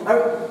কৰিলে আৰু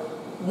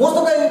most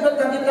of the European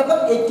countries বিলাকত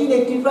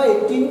 1880 পৰা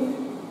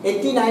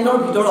 1889 ৰ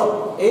ভিতৰত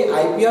এই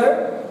আইপিআৰ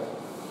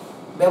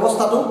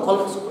ব্যৱস্থাটো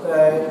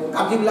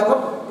কান্ট্ৰি বিলাকত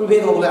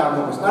প্ৰিভেইল হ'বলৈ আৰম্ভ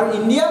কৰিছিল আৰু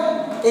ইণ্ডিয়া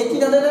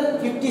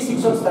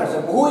 1856 ত ষ্টাৰ্ট হৈছে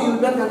বহু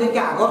ইউৰোপিয়ান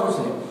কান্ট্ৰিকে আগত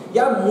হৈছিল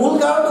ইয়াৰ মূল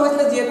কাৰণটো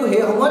হৈছিল যেহেতু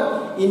সেই সময়ত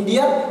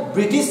ইণ্ডিয়াত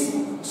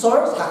ব্ৰিটিছৰ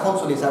শাসন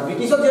চলিছিল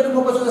ব্ৰিটিছৰ যেহেতু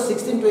মই কৈছো যে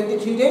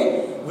 1623 তে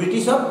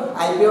ব্ৰিটিছৰ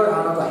আইপিআৰ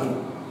ধাৰণাটো আহিল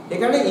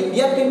সেইকাৰণে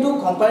ইণ্ডিয়াত কিন্তু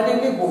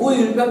কম্পাৰেটিভলি বহু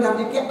ইউৰোপিয়ান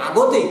কান্ট্ৰিকে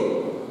আগতে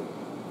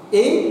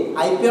এই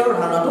আইপিআৰ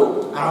ধাৰণাটো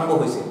আৰম্ভ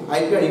হৈছে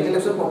আইপিআৰ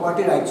ইন্টেলেকচুৱেল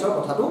প্ৰপাৰ্টি ৰাইটছৰ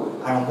কথাটো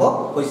আৰম্ভ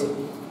হৈছে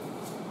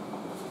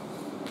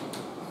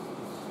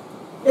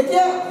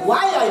এতিয়া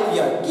why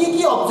IPR কি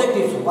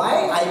objectives why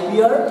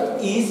IPR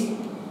is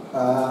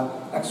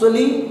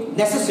actually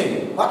necessary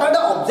what are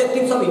the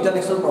objectives of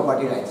intellectual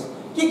property rights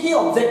কি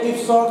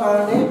objectives ৰ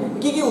কাৰণে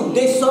কি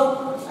উদ্দেশ্য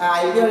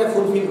IPR এ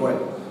ফুলফিল কৰে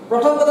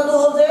প্ৰথম কথাটো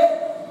হ'ল যে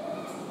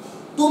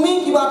তুমি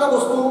কিবা এটা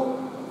বস্তু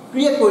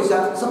ক্ৰিয়েট কৰিছা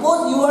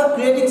suppose you are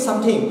creating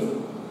something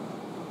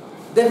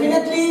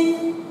definitely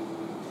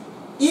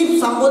if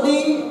somebody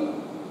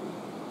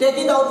take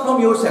it out from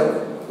yourself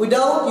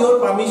without your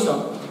permission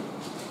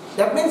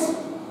that means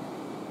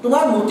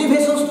তোমার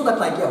মোটিভেশনস তো তাত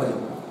নাইকিয়া হৈ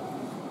যাব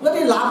যদি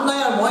লাভ নাই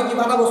আর মই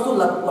কিবা এটা বস্তু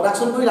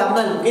প্ৰডাকশন কৰি লাভ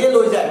নাই লোকে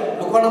লৈ যায়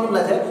লোকৰ নামত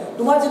লৈ যায়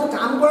তোমাৰ যেটো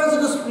কাম কৰা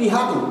যেটো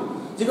স্পৃহাটো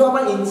যেটো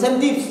আমাৰ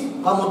ইনসেন্টিভস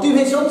বা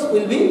মোটিভেশনস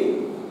উইল বি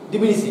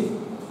ডিমিনিশিং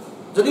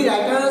যদি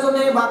ৰাইটাৰ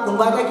এজনে বা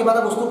কোনোবা এটা কিবা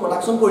এটা বস্তু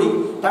প্ৰডাকশন কৰি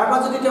তাৰ পৰা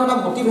যদি তেওঁ এটা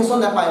মোটিভেশন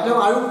নাপায় তেওঁ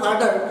আৰু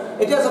ফাৰ্দাৰ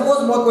এতিয়া সাপোজ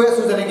মই কৈ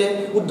আছো যেনেকে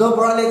উদ্ধৱ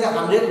বৰালে যে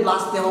 100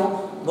 প্লাস তেওঁ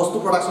বস্তু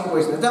প্ৰডাকশন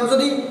কৰিছিল তেওঁ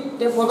যদি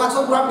তেওঁ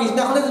প্ৰডাকশন কৰাৰ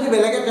পিছদিনাখনে যদি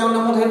বেলেগে তেওঁৰ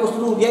নামত সেই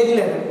বস্তুটো উলিয়াই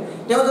দিলে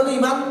তেওঁ যদি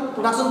ইমান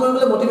প্ৰডাকশন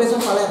কৰিবলৈ মোটিভেশন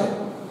পালে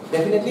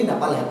ডেফিনেটলি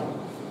নাপালে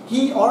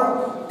হি অর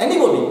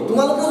এনিবডি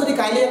তোমালোকে যদি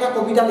কাইলে এটা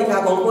কবিতা লিখা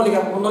গল্প লিখা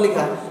উপন্যাস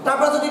লিখা তাৰ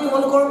পৰা যদি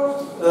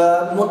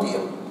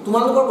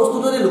তোমালোকৰ বস্তু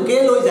যদি লোকে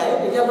লৈ যায়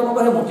তেতিয়া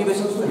তোমালোকৰ সেই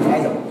মোটিভেশনটো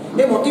হেৰাই যাব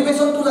এই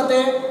মোটিভেশনটো যাতে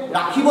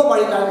ৰাখিব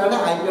পাৰি তাৰ কাৰণে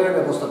আইপিআৰ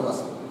ব্যৱস্থাটো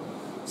আছে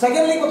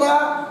সেকেন্ডলি কথা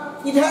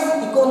it has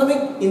economic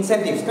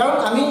incentives কাৰণ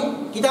আমি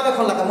কিতাব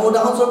এখন লেখা মই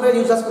উদাহৰণস্বৰূপে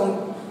U just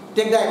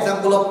tech da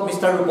example of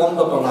mister Rupam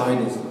Dutta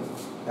নামেদিস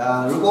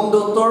Rupam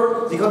দত্তৰ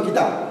যিখন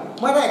কিতাপ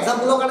মই এটা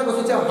এক্সাম্পলৰ কাৰণে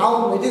কৈছোঁ যে how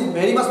it is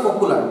very much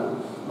popular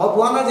মই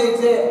কোৱা নাই যে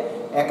it's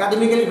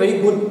academically very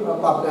good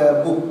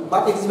book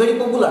but it is very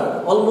popular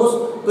almost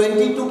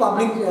 22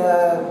 public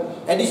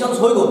editions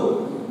হৈ গ'ল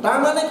তাৰ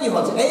মানে কি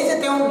হৈছে এই যে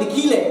তেওঁ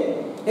লিখিলে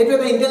এইটো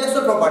এটা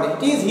intellectual property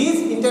it is his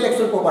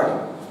intellectual property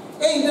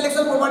এই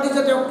ইন্টেলেকচুৱেল প্ৰপাৰ্টি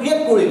যে তেওঁ ক্ৰিয়েট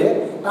কৰিলে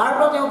তাৰ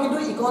পৰা তেওঁ কিন্তু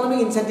ইকনমিক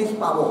ইনচেন্টিভছ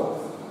পাব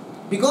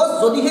বিকজ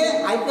যদিহে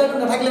আইপিআৰটো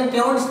নাথাকিলে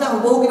তেওঁৰ নিচিনা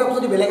হুবহু কিতাপ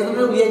যদি বেলেগ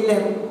এজনে উলিয়াই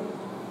দিলেহেঁতেন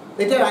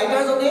তেতিয়া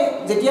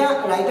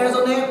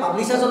ৰাইটাৰজনে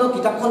পাব্লিচাৰজনক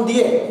কিতাপখন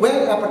দিয়ে well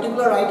a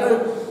particular writer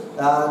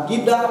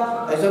give the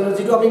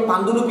যেটো আমি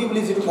পাণ্ডুলিপি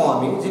বুলি যেটো কওঁ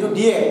আমি যেটো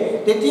দিয়ে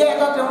তেতিয়া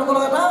এটা তেওঁলোকৰ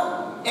এটা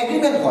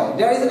এগ্ৰিমেন্ট হয়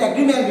there is an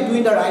agreement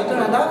between the writer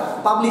and the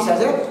publisher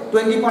যে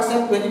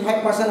 20%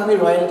 25% আমি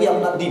ৰয়্যালটি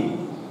আপোনাক দিম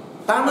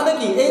তাৰ মানে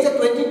কি এই যে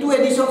 22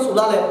 এডিশনস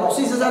উলালে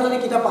 25000 জনী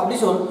কিতাপ পাবলিশ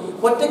হ'ল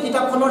প্ৰত্যেক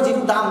কিতাপখনৰ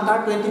যেটো দাম তাৰ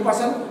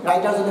 20%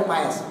 ৰাইটাৰজনে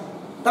পাই আছে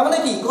তাৰ মানে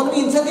কি ইকনমিক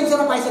ইনসেন্টিভছ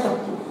এটা পাইছে তেওঁ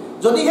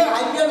যদিহে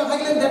আইপিআৰ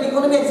নাথাকিলে then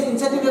economic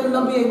incentive would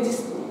not be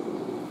exist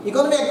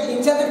economic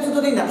ইনসেন্টিভছ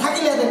যদি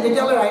নাথাকিলে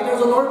তেতিয়ালে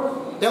ৰাইটাৰজনৰ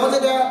তেওঁ যে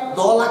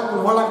 10 লাখ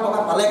 15 লাখ টকা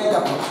পালে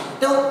কিতাপখন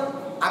তেওঁ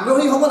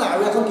আগ্ৰহী হ'ব না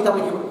আৰু এখন কিতাপ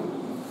লিখিব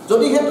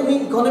যদিহে তুমি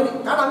ইকনমিক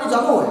কাৰণ আমি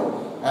জানো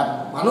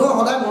মানুহ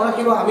সদায় মন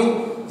ৰাখিব আমি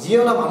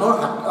যিও না মানুহৰ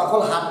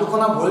অকল হাত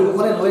দুখনা ভৰি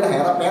দুখনে লৈ নাহে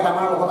এটা পেট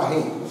আমাৰ লগত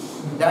আহে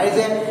there is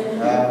a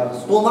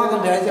stomach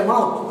and there is a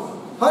mouth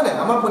হয় না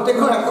আমাৰ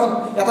প্ৰত্যেকৰ এখন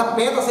এটা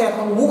পেট আছে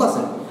এখন মুখ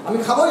আছে আমি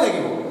খাবই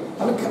লাগিব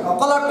আমি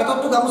অকল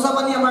পেটটো গামুচা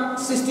পানি আমাৰ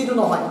সৃষ্টিটো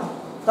নহয়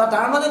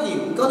তাৰ মানে কি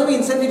ইকনমিক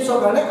ইনসেন্টিভছৰ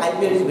কাৰণে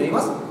IPR is very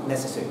much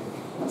নেসেসাৰী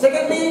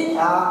Secondly,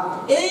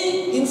 a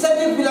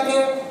incentive bilake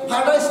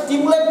further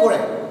stimulate kore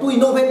to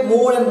innovate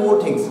more and more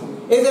things.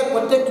 As a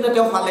protect to the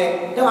teo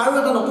phale, teo aru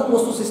eta notun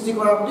bostu srishti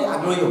korar proti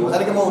agrohi hobo.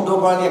 Janeke moi uddor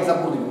korali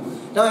example dilu.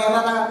 Teo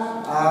eta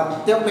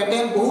teo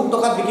patent bahut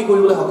toka bikri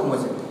koribole hokom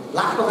hoise.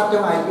 Lakh toka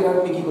teo IPR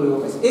bikri koribo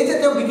paise. Ei je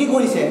teo bikri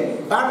korise,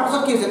 tar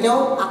pasot ki hoise teo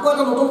ako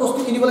eta notun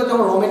bostu kinibole teo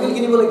raw material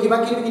kinibole kiba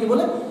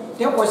kinibole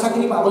teo paisa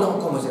kini pabole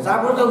hokom hoise. Jar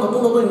pore teo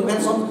notun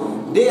invention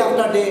day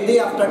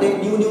after day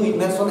new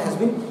invention has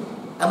been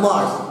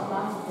emerged.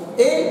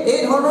 এই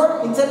ধৰণৰ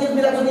incentive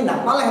বিলাক যদি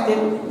নাপালে হেতেন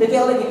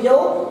তেতিয়া হলে কেতিয়াও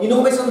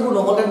innovation বোৰ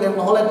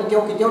নহলে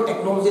কেতিয়াও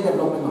টেকনলজি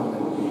ডেভেলপমেন্ট নহলে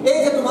এই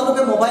যে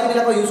তোমালোকে মোবাইল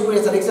বিলাক ইউজ কৰি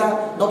আছা দেখছা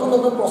নতুন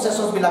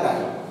প্ৰসেসৰ্স বিলাক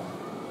আহে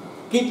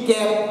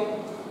কিটকেট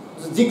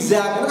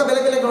জিগজাগ এনেকা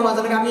বেলেগ ধৰণৰ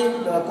যেনেকৈ আমি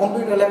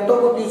কম্পিউটাৰ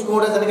ল্যাপটপত ইউজ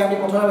কৰোতে যেনেকৈ আমি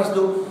প্ৰথমে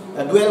পাইছিলো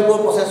ডুৱেল কোৰ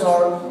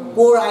প্ৰসেসৰ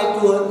কোৰ i2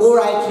 কোৰ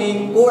i3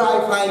 কোৰ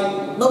i5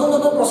 নতুন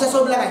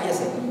প্ৰসেসৰ বিলাক আহি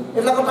আছে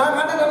এইবিলাক তাৰ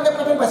কাৰণে তেওঁলোকে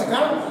পেটেন্ট পাইছে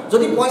কাৰণ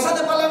যদি পইচা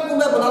নাপালে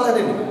কোনোবাই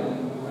বনালে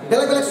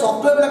বেলেগ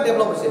সফটওয়্যাৰ বিলাক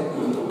ডেভেলপ হৈছে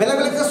বেলেগ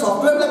যে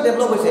সফটওয়্যাৰ বিলাক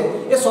ডেভেলপ হৈছে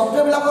এই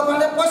সফটওয়্যাৰ বিলাকৰ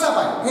কাৰণে পইচা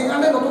পায় সেই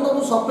কাৰণে নতুন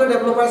সফটওয়্যাৰ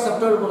ডেভেলপাৰ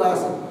সফটওয়্যাৰ বনাই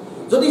আছে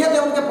যদিহে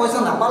তেওঁলোকে পইচা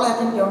নাপালে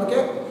হেতেন তেওঁলোকে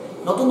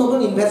নতুন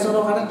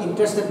ইনভেষ্টমেন্টৰ কাৰণে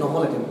ইন্টাৰেষ্টেড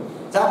নহ'লেহেঁতেন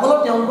যাৰ ফলত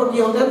তেওঁলোকৰ কি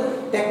হ'লহেঁতেন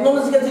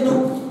টেকনলজিকেল যিটো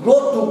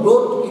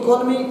গ্ৰোথ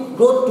ইকনমি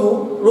গ্ৰোথটো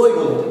ৰৈ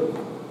গ'লহেঁতেন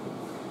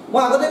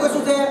মই আগতে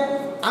কৈছোঁ যে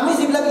আমি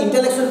যিবিলাক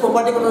ইন্টেলেকচুৱেল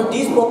প্ৰপাৰ্টি কথা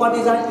দিছ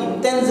properties R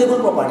intangible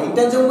property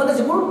intangible মানে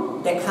যিবোৰ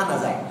দেখা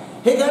নাযায়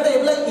সেইকাৰণে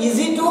এইবিলাক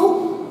ইজি টু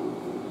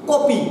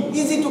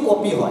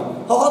কপি হয়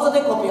সহজতে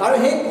কপি আৰু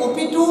সেই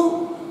কপিটো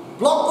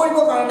ব্লক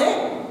কৰিবৰ কাৰণে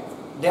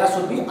there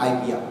should be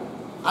IPR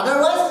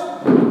otherwise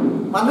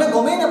মানুহে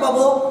গমেই নাপাব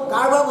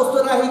কাৰোবাৰ বস্তু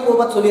এটা আহি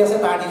ক'ৰবাত চলি আছে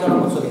তাৰ নিজৰ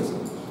নামত চলি আছে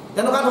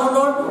তেনেকুৱা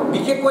ধৰণৰ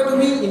বিশেষকৈ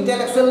তুমি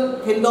ইন্টেলেকচুৱেল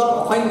ফিল্ডত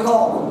অসংখ্য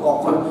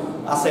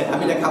আছে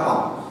আমি দেখা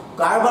পাওঁ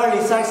কাৰোবাৰ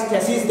ৰিচাৰ্চ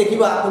থেচিছ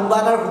দেখিবা কোনোবা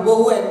এটাৰ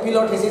হুবহু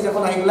এমফিলৰ থেচিছ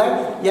এখন আহি পেলাই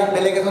ইয়াত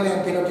বেলেগ এজনে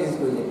এমফিলৰ থেচিছ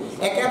কৰিছে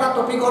একেটা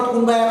টপিকত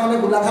কোনোবা এখনে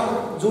গোলাঘাট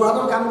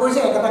যোৰহাটত কাম কৰিছে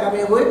একেটা কামে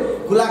গৈ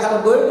গোলাঘাটত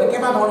গৈ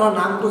একেটা ধৰণৰ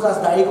নামটো জাষ্ট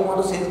ডাইৰেক্ট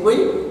কমাটো চেঞ্জ কৰি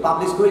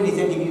পাব্লিছ কৰি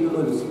নিজে ডিগ্ৰীটো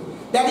লৈ গৈছে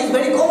দ্যাট ইজ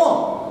ভেৰি কমন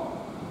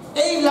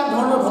এইবিলাক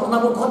ধৰণৰ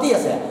ঘটনাবোৰ ঘটি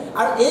আছে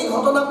আৰু এই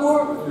ঘটনাবোৰ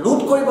ৰোধ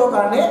কৰিবৰ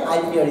কাৰণে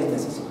আইপিআৰ ইজ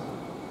নেচেছাৰী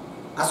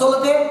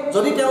আচলতে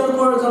যদি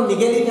তেওঁলোকৰ এজন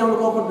লিগেলি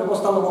তেওঁলোকৰ ওপৰত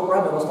ব্যৱস্থা ল'ব পৰা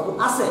ব্যৱস্থাটো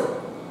আছে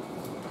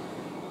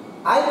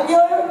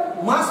IPR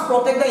must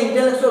protect the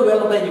intellectual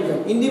wealth of the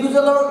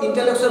individual or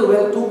intellectual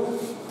wealth to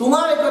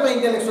তোমাৰ এটা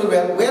intellectual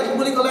wealth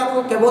বুলি ক'লে আকৌ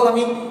কেৱল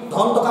আমি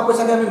ধন টকা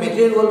পইচাকে আমি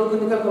মেটেৰিয়েল wealth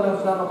কেনেকৈ ক'লে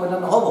নকৰিলে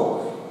নহ'ব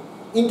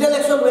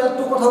intellectual wealth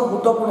টো কথা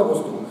গুৰুত্বপূৰ্ণ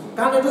বস্তু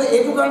কাৰণ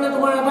এইটো কাৰণে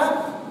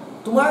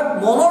তোমাৰ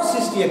মনৰ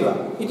সৃষ্টি এটা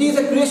it is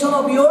a creation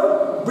of your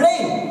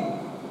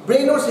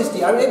brainৰ সৃষ্টি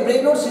আৰু এই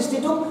brainৰ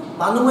সৃষ্টিটো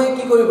মানুহে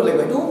কি কৰিব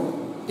লাগিব এইটো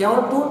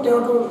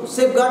তেওঁটো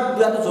সেফগাৰ্ড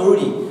দিয়াটো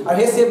জৰুৰী আৰু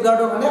সেই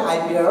সেফগাৰ্ডৰ কাৰণে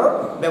আইপিআৰৰ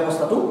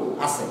ব্যৱস্থাটো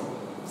আছে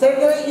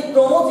secondly it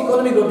প্ৰমোটস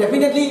economic growth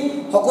definitely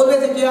সকলোৱে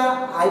যেতিয়া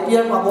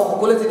আইপিআৰ পাব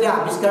সকলোৱে যেতিয়া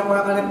আৱিষ্কাৰ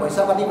কৰাৰ কাৰণে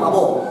পইচা পাতি পাব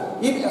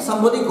if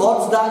somebody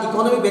gets the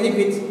economic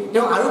benefits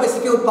তেওঁ আৰু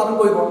বেছিকৈ উৎপাদন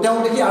কৰিব তেওঁ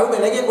দেখি আৰু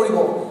বেলেগে কৰিব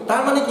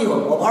তাৰ মানে কি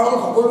হ'ল ওভাৰঅল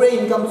সকলোৰে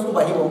ইনকামটো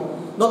বাঢ়িব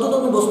নতুন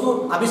বস্তু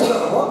আৱিষ্কাৰ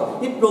হ'ব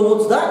it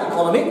প্ৰমোটস the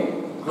economic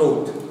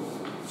growth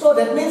so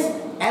that means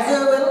as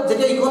well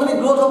যেতিয়া ইকনমিক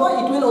গ্ৰোথ হ'ব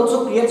it will also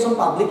create some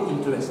public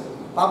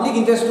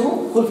interest to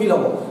fulfill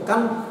হ'ব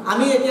কাৰণ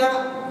আমি এতিয়া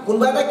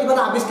কোনোবা এটা কিবা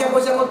আৱিষ্কাৰ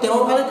কৰিছে আকৌ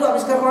তেওঁৰ কাৰণেতো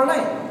আৱিষ্কাৰ কৰা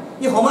নাই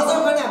ই সমাজৰ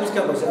কাৰণে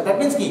আৱিষ্কাৰ কৰিছে that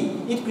means কি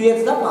it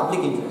creates the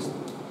public interest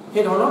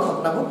সেই ধৰণৰ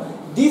ঘটনাবোৰ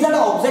these are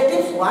the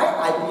objectives why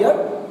IPR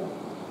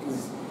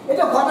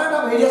এটা what are the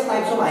various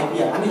types of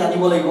IPR আমি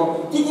জানিব লাগিব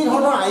কি কি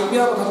ধৰণৰ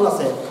IPR কথাটো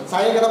আছে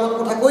চাৰি কেইটামান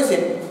কথা কৈছে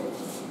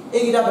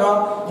এই কিটা ধৰা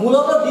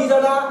মূলত these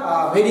are the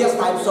various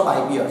types of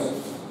IPRs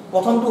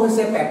প্ৰথমটো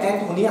হৈছে পেটেন্ট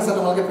শুনি আছে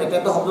তোমালোকে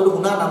পেটেন্ট শব্দটো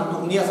শুনা নামটো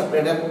শুনি আছে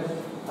পেটেন্ট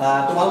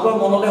তোমালোকৰ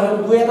মনলৈ হয়তো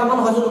দুই এটা মান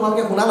হয়তো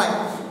তোমালোকে শুনা নাই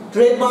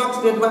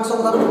ট্ৰেডমাৰ্কছৰ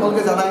কথাটো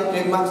তোমালোকে জানাই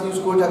ট্ৰেডমাৰ্কছ ইউজ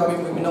কৰি থাকা আমি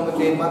বিভিন্ন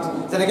ট্ৰেডমাৰ্কছ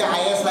যেনেকৈ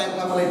ISI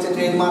আপোনালোকে হৈছে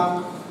trademark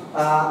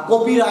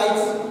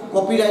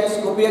copyrights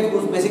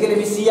basically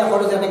we see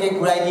according যেনেকৈ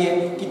ঘূৰাই দিয়ে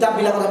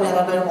কিতাপবিলাকত আমি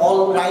সাধাৰণতে all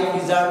right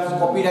reserves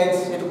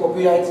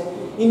copyrights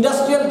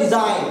industrial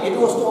design এটো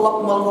বস্তু অলপ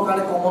তোমালোকৰ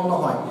কাৰণে কমন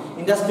নহয়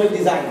industrial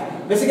design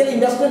basically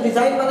industrial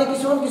design মানে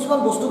কিছুমান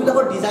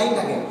বস্তুবিলাকৰ ডিজাইন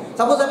থাকে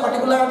সাপোজ এ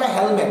পাৰ্টিকুলাৰ এটা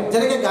হেলমেট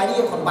যেনেকৈ গাড়ী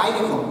এখন বাইক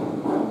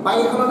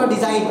এখনৰ এটা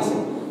ডিজাইন আছে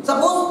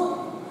সাপোজ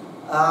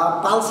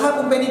পালসাৰ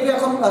কোম্পানীটো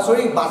এখন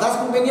বাজাজ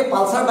কোম্পানীয়ে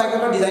পালসাৰ বাইক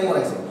এটা ডিজাইন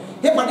বনাইছে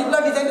সেই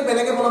পাৰ্টিকুলাৰ ডিজাইনটো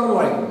বেলেগে বনাব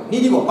নোৱাৰে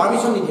নিদিব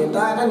পাৰমিশন নিদিয়ে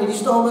এটা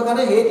নিৰ্দিষ্ট সময়ৰ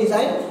কাৰণে সেই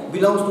design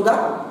belongs to the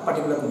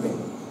particular company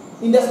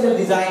industrial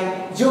design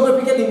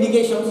geographical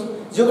ইণ্ডিকেশ্যনছ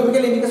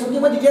কি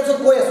মই ডিটেইলছত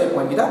কৈ আছোঁ এই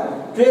পইণ্টকেইটা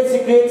trade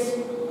secrets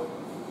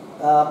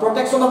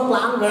protection of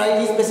plant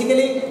varieties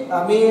basically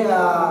আমি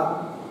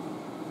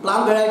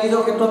প্লাণ্ট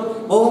ভেৰাইটিজৰ ক্ষেত্ৰত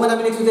বহু মানে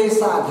আমি দেখিছোঁ যে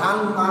ধান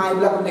মাহ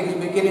এইবিলাক দেখিছোঁ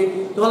বেচিকেলি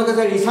তোমালোকে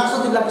যে ৰিচাৰ্চত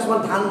যিবিলাক কিছুমান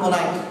ধান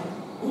বনায়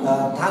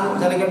ধান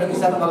যেনেকৈ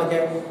দেখিছা তোমালোকে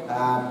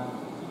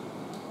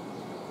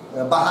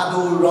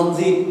বাহাদুৰ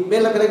ৰঞ্জিত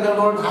বেলেগ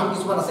ধৰণৰ ধান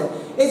কিছুমান আছে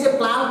এই যে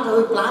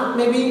প্লাণ্ট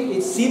মেবি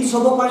চিডছ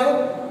হ'ব পাৰে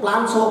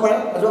প্লাণ্টছ হ'ব পাৰে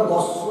অথবা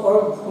গছৰ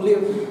পুলি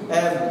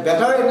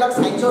বেটাৰ এইবিলাক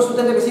চাইন্সৰ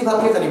ষ্টুডেণ্টে বেছি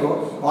ভালকৈ জানিব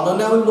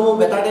Ananya will no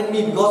better than me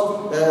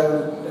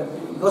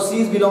because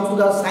cheese belongs to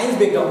the science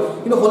background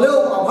কিন্তু হ'লেও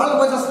অভাৰঅল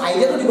মই জাষ্ট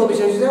আইডিয়াটো দিব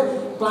বিচাৰিছোঁ যে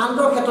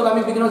প্লাণ্টৰ ক্ষেত্ৰত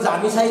আমি বিভিন্ন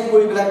জাৰ্মিচাইড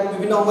কৰি পেলাই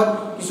বিভিন্ন সময়ত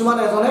কিছুমান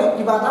এজনে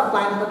কিবা এটা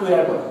প্লাণ্ট এটা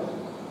তৈয়াৰ কৰে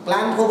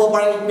প্লাণ্ট হ'ব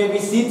পাৰে ইট মে বি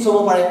চিডছ হ'ব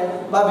পাৰে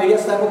বা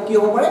ভেৰিয়াছ টাইপ অফ কি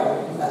হ'ব পাৰে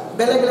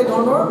বেলেগ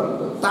ধৰণৰ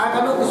তাৰ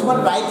কাৰণেও কিছুমান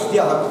ৰাইটছ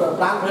দিয়া হয়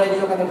প্লাণ্ট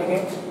ভেৰাইটিজৰ কাৰণে থাকে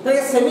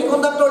তেনেকৈ ছেমি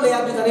কণ্ডাক্টৰ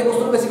লেয়াৰটো জানে এই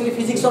বস্তুটো বেচিকেলি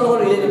ফিজিক্সৰ লগত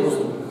ৰিলেটেড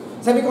বস্তু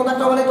ছেমি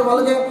কণ্ডাক্টৰ মানে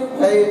তোমালোকে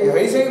এই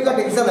হেৰিবিলাক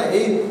দেখিছা নাই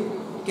এই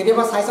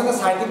কেতিয়াবা চাইছানে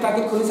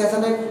চাৰ্কিট খুলি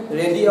চাইছানে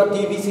ৰেডিঅ'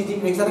 টিভি চিটি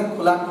দেখিছানে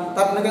খোলা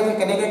তাত এনেকৈ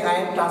কেনেকৈ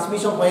কাৰেণ্ট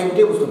ট্ৰান্সমিশ্যন হয়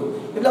গোটেই বস্তুটো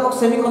এইবিলাকক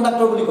ছেমি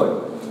কণ্ডাক্টৰ বুলি কয়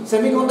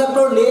ছেমি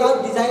কণ্ডাক্টৰ লেআউট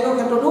ডিজাইনৰ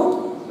ক্ষেত্ৰতো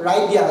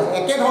ৰাইট দিয়া হৈছে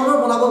একেধৰণৰ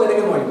বনাব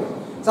বেলেগে নোৱাৰিব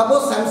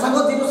সাপোজ স্যামসাঙত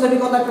যেটো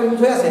সেমিকন্ডাক্টৰ ইউজ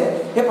হৈ আছে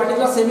সেই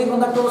পাৰ্টিকুলাৰ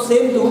সেমিকন্ডাক্টৰ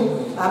সেমটো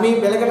আমি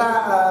বেলেগ এটা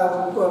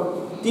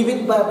টিভিত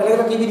বা বেলেগ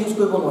এটা টিভিত ইউজ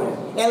কৰিব নোৱাৰে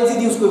এলজি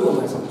ইউজ কৰিব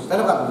নোৱাৰে সাপোজ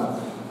তেনেকুৱা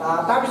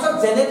তাৰ পিছত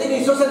জেনেটিক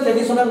ৰিসোৰ্স এণ্ড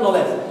ট্ৰেডিশনাল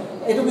নলেজ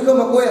এটো বিষয়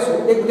মই কৈ আছো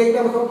এই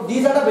গোটেইটা বিষয়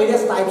these are da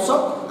various types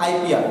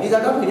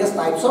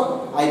of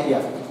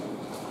IPR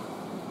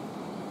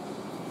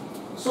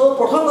so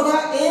প্ৰথম কথা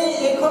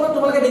এইখন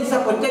তোমালোকে দেখিছা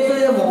প্ৰত্যেকটো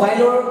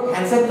মোবাইলৰ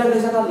হ্যান্ডসেটবিলাক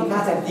দেখিছা তাত লিখা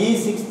আছে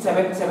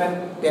D677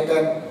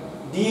 patent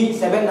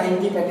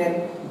D790 patent,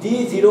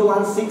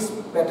 D016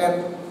 patent.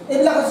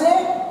 এইবিলাক আছে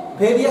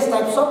various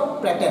types of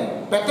patent.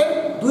 Patent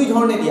দুই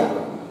ধৰণে দিয়া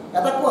হয়।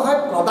 এটা কোৱা হয়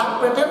product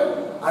patent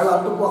আৰু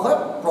আনটো কোৱা হয়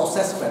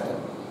process patent.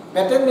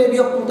 Patent may be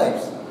of two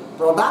types,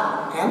 product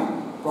and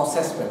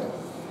process patent.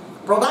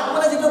 Product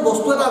মানে যেটো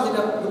বস্তু এটা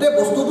যেটা গোটেই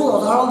বস্তুটো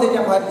উদাহৰণ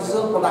যেতিয়া হয় this is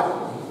a product.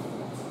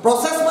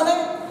 Process মানে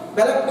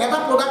বেলেগ এটা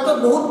প্ৰডাক্টত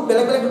বহুত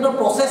বেলেগ ধৰণৰ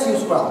process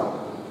ইউজ কৰা হয়।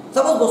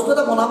 সাপোজ বস্তু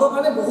এটা বনাবৰ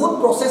কাৰণে বহুত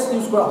process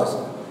ইউজ কৰা হৈছে।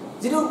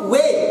 যেটো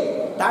way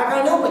তাৰ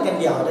কাৰণেও পেটেন্ট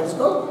দিয়া হয় that's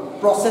call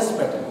process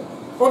patent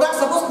product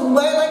suppose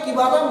কোনবাই এটা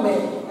কিবা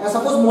এটা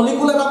সাপোজ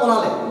মলিকুল এটা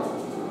বনালে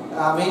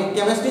আমি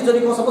কেমিষ্ট্ৰি যদি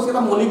কো সাপোজ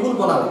এটা মলিকুল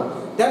বনালে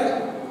দেন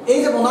এই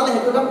যে বনালে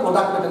হেতু এটা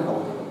প্ৰডাক্ট পেটেন্ট পাব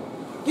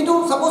কিন্তু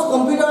সাপোজ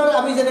কম্পিউটাৰ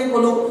আমি যেনে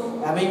কলো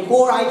আমি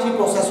কোৰ i3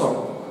 প্ৰসেসৰ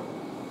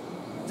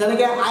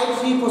যেনেকৈ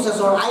i3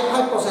 প্ৰসেসৰ i5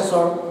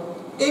 প্ৰসেসৰ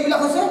এইবিলাক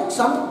হৈছে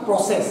সাম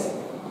process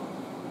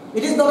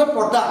it is not a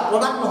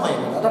product নহয়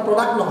এটা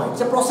প্ৰডাক্ট নহয়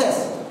ইটস এ প্ৰসেস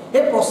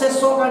এই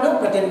প্ৰসেসৰ কাৰণেও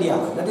পেটেন্ট দিয়া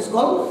হয় that is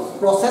call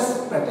process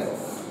patent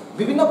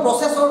বিভিন্ন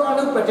প্ৰসেসৰ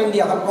কাৰণেও পেটেন্ট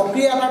দিয়া হয়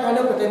প্ৰক্ৰিয়া এটাৰ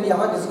কাৰণেও পেটেন্ট দিয়া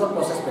হয় this is call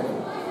process patent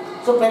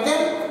so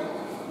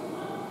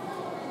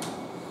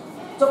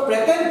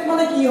patent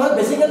মানে কি হয়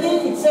basically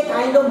it's a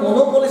kind of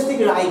monopolistic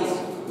rights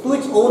to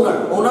its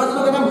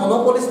ওনাৰজনক এটা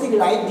মনোপলিস্টিক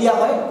ৰাইট দিয়া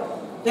হয়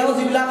তেওঁ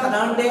যিবিলাক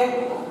সাধাৰণতে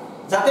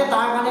যাতে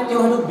তাৰ কাৰণে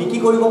তেওঁ হেতু বিক্ৰী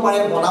কৰিব পাৰে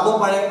বনাব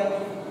পাৰে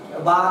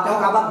বা তেওঁ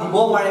কাবাক দিব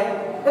পাৰে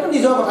এটো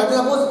নিজৰ কথা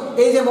সাপোজ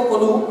এই যে মই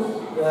কলো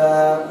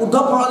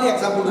উদ্ধৱ বৰালী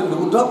এক্সাম্পল দিলো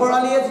উদ্ধৱ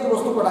বৰালীয়ে যেটো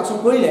বস্তু প্ৰডাকশন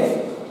কৰিলে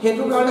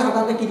হেতুৰ কাৰণে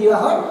সাধাৰণতে কি দিয়া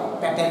হয়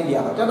পেটেন্ট দিয়া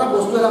হয় এটা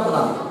বস্তু এটা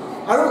বনালে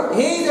আৰু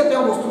সেই যে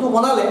তেওঁ বস্তুটো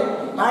বনালে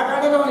তাৰ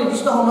কাৰণে তেওঁ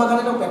নিৰ্দিষ্ট সময়ৰ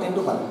কাৰণে তেওঁ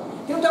পেটেন্টটো পালে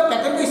কিন্তু তেওঁ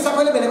পেটেন্টটো ইচ্ছা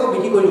কৰিলে বেলেগক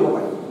বিক্ৰী কৰি দিব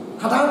পাৰে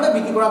সাধাৰণতে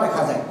বিক্ৰী কৰা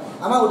দেখা যায়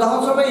আমাৰ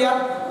উদাহৰণস্বৰূপে ইয়াত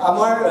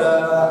আমাৰ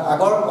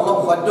আগৰ অলপ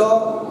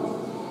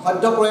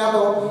সদ্য প্ৰয়াত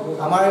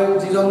আমাৰ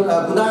যিজন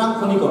গুণাৰাম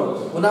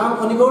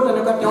খনিকৰ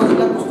তেনেকুৱা তেওঁ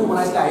যিবিলাক বস্তু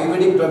বনাইছিলে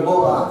আয়ুৰ্বেদিক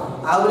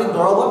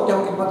দৰৱত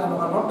তেওঁ কিবা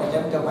তেনেকুৱা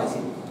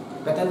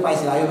পেটেন্ট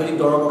পাইছিল আয়ুৰ্বেদিক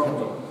দৰৱৰ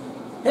ক্ষেত্ৰত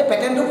এই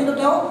পেটেন্টটো কিন্তু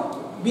তেওঁ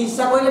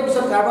বিশ্বাস কৰিলে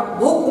পিছত কাৰোবাক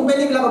বহু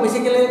কোম্পানীবিলাকক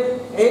বেছিকেলি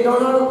এই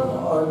ধৰণৰ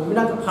বিভিন্ন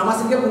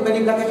ফাৰ্মাচিউটিকেল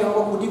কোম্পানীবিলাকে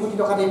তেওঁলোকক কোটি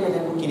টকা দি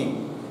পেটেন্টটো কিনে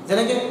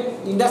যেনেকৈ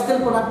ইণ্ডাষ্ট্ৰিয়েল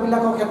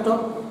প্ৰডাক্টবিলাকৰ ক্ষেত্ৰত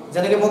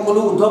যেনেকৈ মই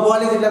ক'লোঁ উদ্ধৱ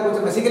বৰালী যিবিলাক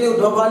বেছিকেলি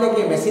উদ্ধৱ বৰালীয়ে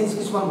কি মেচিনছ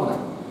কিছুমান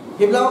বনায়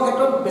সেইবিলাকৰ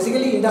ক্ষেত্ৰত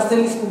বেসিক্যালি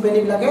ইন্ডাস্ট্ৰিয়েলিষ্ট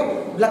কোম্পানীবিলাকে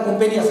বিলাক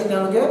কোম্পানী আছে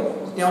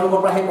তেওঁলোকৰ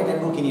পৰা সেই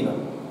পেটেন্টবোৰ কিনি লয়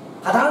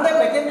সাধাৰণতে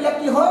পেটেন্টবিলাক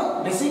কি হয়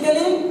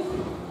বেসিক্যালি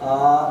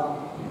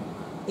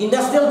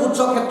ইন্ডাস্ট্ৰিয়েল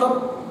গুডছৰ ক্ষেত্ৰত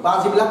বা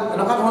যিবিলাক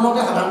এনেকুৱা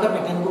ধৰণতে সাধাৰণতে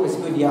পেটেন্টবোৰ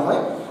বেছিকৈ দিয়া হয়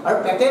আৰু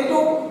পেটেন্টটো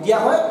দিয়া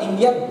হয়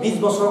ইণ্ডিয়াত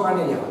 20 বছৰৰ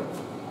কাৰণে দিয়া হয়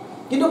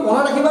কিন্তু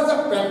মনত ৰাখিবা যে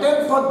patent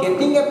for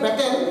getting a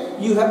patent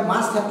U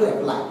must have to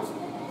apply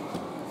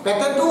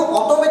পেটেন্টটো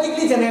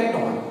automatically generate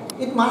নহয়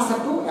it must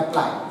have to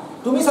apply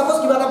তুমি সাপোজ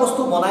কিবা এটা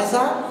বস্তু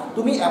বনাইছা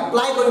তুমি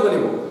এপ্লাই কৰিব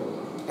লাগিব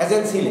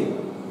এজেন্সিলে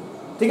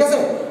ঠিক আছে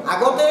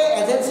আগতে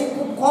এজেন্সি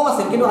খুব কম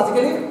আছিল কিন্তু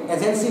আজিকালি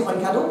এজেন্সি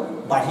সংখ্যাটো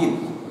বাঢ়িল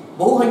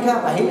বহু সংখ্যা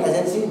বাঢ়িল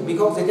এজেন্সি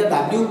বিকজ যেতিয়া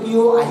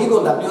WPO আহি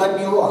গ'ল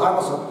WIPO অহাৰ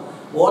পাছত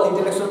World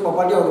Intellectual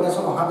Property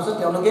Organization অহাৰ পাছত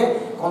তেওঁলোকে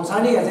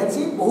কনসাৰ্নিং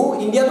এজেন্সি বহু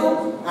ইণ্ডিয়াতো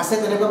আছে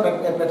তেনেকুৱা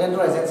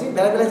পেটেন্টৰ এজেন্সি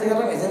বেলেগ বেলেগ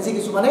জেগাৰ এজেন্সি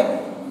কিছুমানে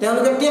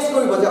তেওঁলোকে টেষ্ট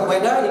কৰিব যে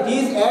whether it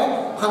is a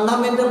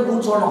fundamental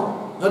goods or not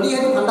যদি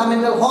সেইটো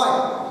ফান্ডামেন্টাল হয়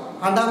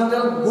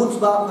ফান্ডামেন্টাল গুডস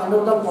বা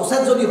ফান্ডামেন্টাল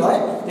প্ৰসেস যদি হয়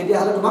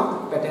তেতিয়াহলে তোমাক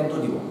পেটেন্টটো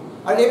দিব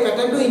আৰু এই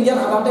পেটেন্টটো ইণ্ডিয়াত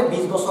সাধাৰণতে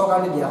 20 বছৰৰ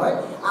কাৰণে দিয়া হয়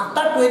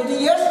after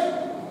 20 years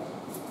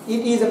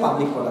it is a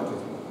public product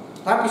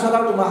তাৰ পিছত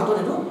আৰু তোমাৰ হাতত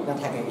এটো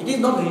নাথাকে ইট ইজ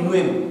নট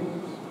ৰিনিউৱেবল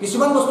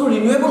কিছুমান বস্তু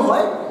ৰিনিউৱেবল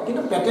হয়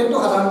কিন্তু পেটেন্টটো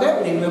সাধাৰণতে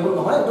ৰিনিউৱেবল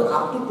নহয় এটো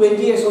আপ টু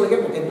 20 ইয়াৰ্সলৈকে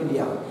পেটেন্টটো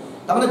দিয়া হয়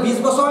তাৰমানে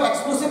 20 বছৰ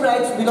exclusive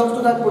rights belongs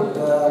to that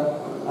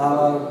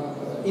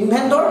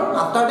inventor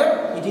after that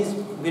it is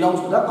belongs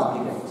to the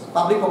public rights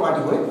public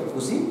property hoy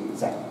gusi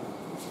jay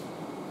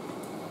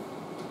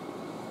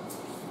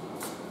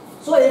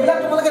so ebla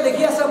tumaloke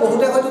dekhi asa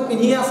bohuta hoyto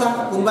pinhi asa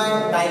kunbai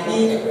Nike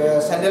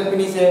sandal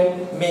pinise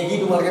Maggi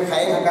tumaloke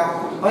khai thaka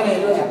hoy na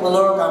eto Apple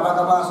or kaba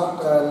asot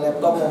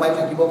laptop mobile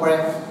thakibo pare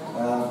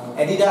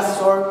Adidas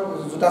or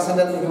juta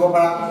sandal thakibo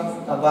para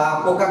ba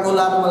Coca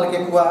Cola tumaloke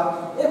khua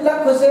ebla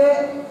hoise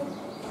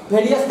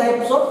various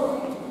types of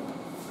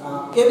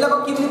কেবলাক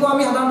কি বুলি কও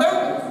আমি সাধাৰণতে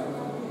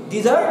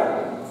Dzire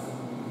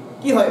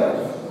কি হয়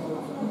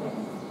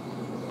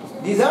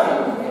Dzire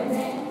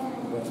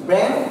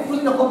brand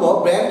বুলি নকব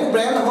brand two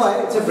brand হয়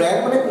যে ব্ৰ্যান্ড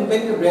মানে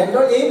কোম্পানী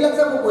ব্ৰ্যান্ডৰ এইবিলাক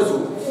যে মই কৈছো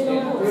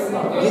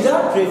ডিজাৰ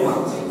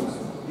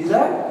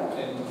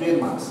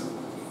ট্ৰেডমাৰ্কস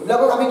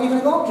এইবিলাকক আমি কি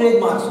বুলি কও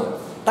ট্ৰেডমাৰ্কস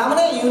তাৰ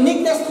মানে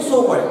ইউনিকনেছটো শো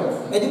কৰে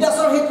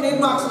এডিডাছৰ হে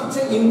ট্ৰেডমাৰ্কস ইটস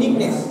এ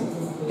ইউনিকনেছ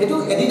হেতু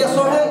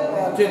এডিডাছৰ হে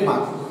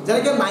ট্ৰেডমাৰ্ক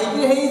যেনেকৈ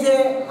নাইকিৰ হেই যে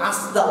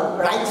আছডাল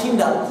ৰাইট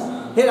চিনডাল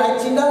হে ৰাইট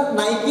চিনডাল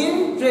নাইকিৰ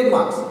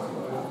ট্ৰেডমাৰ্কস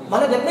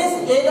মানে দ্যাট মিন্স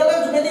এইডালৰ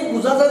যোগেদি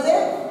বুজা যায় যে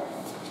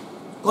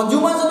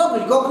কনজিউমাৰজনক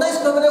ৰিকগনাইজ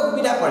কৰিবলৈ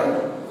সুবিধা কৰে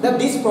that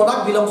this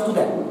product belongs to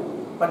that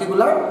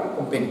particular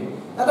company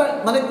এটা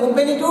মানে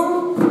কোম্পানীটোৰ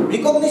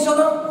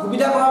ৰিকগনিশনৰ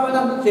সুবিধা কৰাৰ বাবে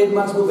আমি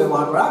ট্ৰেডমাৰ্কস বোৰ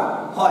ব্যৱহাৰ কৰা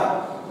হয়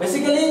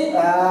বেসিক্যালি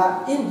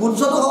ইন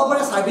গুডছতো হ'ব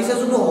পাৰে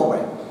সাৰ্ভিসেছতো হ'ব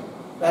পাৰে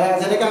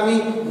যেনেকৈ আমি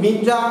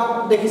মিন্ত্ৰা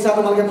দেখিছা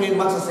তোমালোকে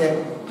ট্ৰেডমাৰ্কস আছে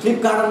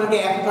ফ্লিপকাৰ্টৰ এনেকৈ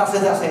এপ আছে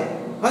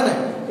হয় না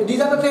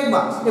these are the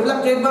trademarks এইবিলাক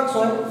ট্ৰেডমাৰ্কস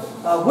হয়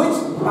which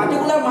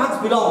particular marks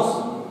belongs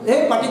এই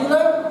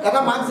পাৰ্টিকুলাৰ এটা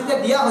মাৰ্কস যেটা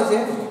দিয়া হইছে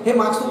সেই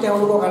মাৰ্কসটো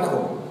তেওঁলোকৰ কাৰণে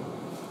হ'ব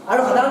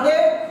আৰু সাধাৰণতে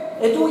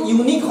এটো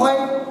ইউনিক হয়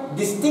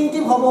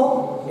ডিস্টিংটিভ হ'ব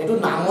এটো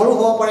নামৰো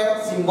হ'ব পাৰে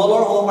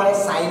সিম্বলৰ হ'ব পাৰে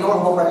সাইনৰ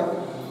হ'ব পাৰে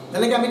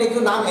যেনেকৈ আমি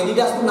দেখিছো নাম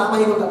এডিডাছটো নাম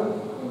আহি গ'ল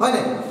হয়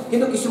না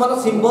কিন্তু কিছুমানৰ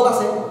সিম্বল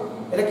আছে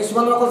এটা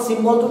কিছুমানৰ অকল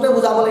সিম্বলটোতে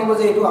বুজাব লাগিব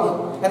যে এটো আমু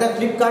এটা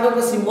ফ্লিপকাৰ্টৰ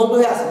যে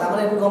সিম্বলটোহে আছে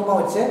তাৰমানে এটো গম পাও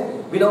হৈছে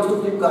বিলংস টু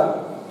ফ্লিপকাৰ্ট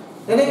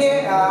তেনেকৈ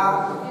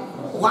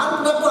one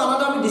product to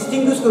another we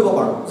distinguish কৰিব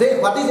পাৰো যে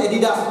what is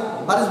Adidas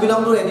what is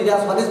belong to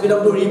Adidas what is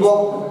belong to Reebok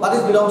what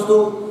is belongs to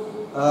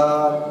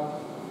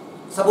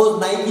suppose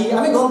Nike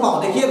আমি গম পাও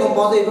দেখিয়ে গম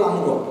পাও যে এটো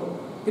আমুক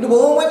কিন্তু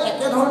বহু সময়ত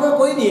একে ধৰণৰ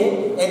কৈ দিয়ে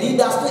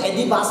Adidas to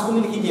Adibas বুলি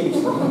লিখি দিয়ে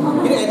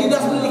কিন্তু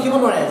Adidas বুলি লিখিব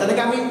নোৱাৰে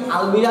যেনেকৈ আমি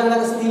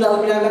আলমিৰাবিলাক ষ্টিল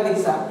আলমিৰাবিলাক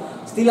দেখিছা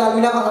ষ্টিল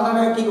আলমিৰা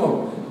কথাটা কি কম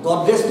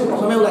গডৰেজটো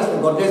প্ৰথমে ওলাইছিল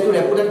গডৰেজটো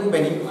ৰেপুটেড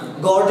কোম্পানী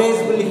গডৰেজ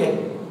বুলি লিখে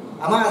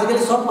আমাৰ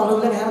আজিকালি সব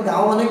মানুহবিলাক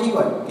গাঁও মানুহে কি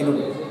কয় কিন্তু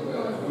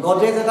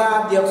Godrej এটা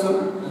দিয়কচোন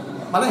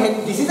মানে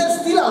this is a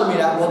still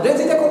আলমিৰা Godrej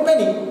is a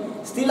company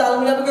still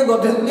আলমিৰাটোকে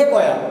Godrej বুলিয়ে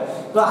কয় আৰু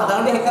তো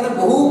সাধাৰণতে এখানে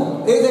বহু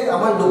এই যে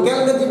আমাৰ লোকেল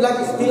যিবিলাক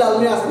ষ্টিল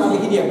আলমিৰা আছে তাত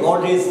লিখি দিয়ে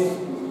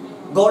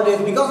Godrej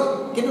বিকজ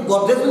কিন্তু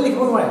Godrej বুলি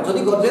লিখিব নোৱাৰে যদি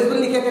Godrej বুলি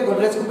লিখে তে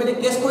Godrej কোম্পানী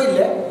কেছ কৰি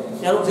দিলে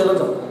তেওঁলোক জেলত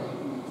যাব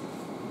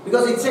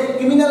because it's a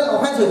criminal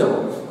offence হৈ যাব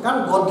কাৰণ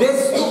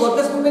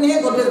Godrej কোম্পানীয়ে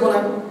Godrej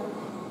বনায়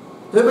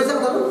তুমি পাইছা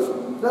কথাটো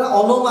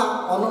অনুমা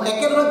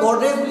একেদৰে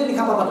Godrej বুলি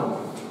লিখা পাবা তুমি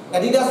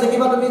Adidas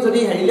দেখিবা তুমি যদি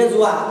হেৰিলে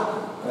যোৱা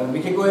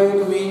বিশেষকৈ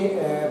তুমি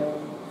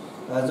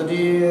যদি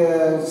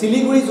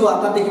সিলিগুৰি যোৱা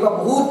তাত দেখিবা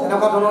বহুত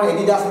এনেকুৱা ধৰণৰ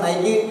Adidas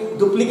Nike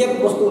ডুপ্লিকেট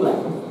বস্তু ওলাই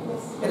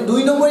এটা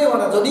দুই নম্বৰই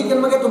হয় যদি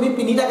কেনেবাকে তুমি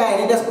পিনি টাকা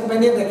Adidas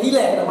কোম্পানীয়ে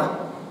দেখিলে তোমাক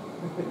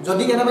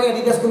যদি কেনেবাকে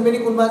Adidas কোম্পানী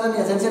কোনবা এজন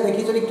এজেন্সি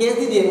দেখি যদি কেছ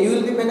দি দিয়ে ইউ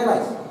উইল বি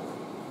পেনালাইজ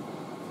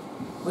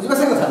বুজি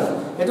পাইছা কথা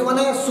এটো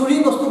মানে চুৰি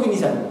বস্তু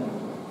পিনিছা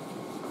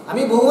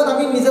আমি বহুত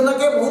আমি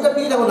নিজেনাকে বহুত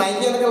পিনি থাকো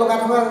Nike এনেকে লগাই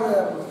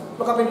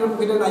থকা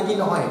পেণ্টৰ Nike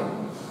নহয়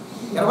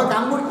এনেকুৱা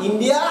কামবোৰ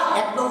ইণ্ডিয়া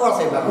এক নম্বৰ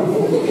আছে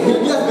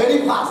India is very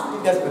fast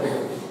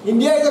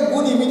India is a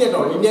good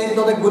ইমিটেটৰ India is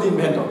not a good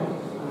ইনভেন্টৰ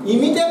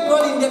imitate কৰা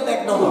ইণ্ডিয়া টেক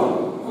নম্বৰ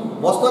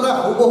বস্তু এটা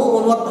হুবহু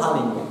বনোৱাত ভাল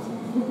ইণ্ডিয়া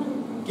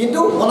কিন্তু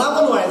বনাব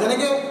নোৱাৰে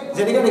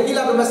যেনেকৈ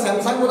দেখিলা তুমি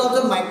স্যামসাং বনাওঁতে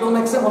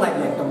মাইক্ৰোমেক্সে বনাই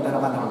দিয়ে একদম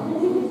তেনেকুৱা ধৰণৰ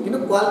কিন্তু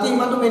কোৱালিটি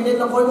ইমানটো মেইনটেইন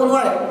নকৰিব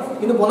নোৱাৰে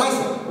কিন্তু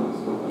বনাইছে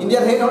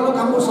ইণ্ডিয়াত সেই ধৰণৰ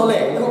কামবোৰ চলে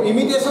কিন্তু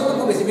ইমিটেশ্যনটো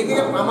খুব বেছি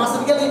বিশেষকৈ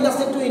pharmaceutical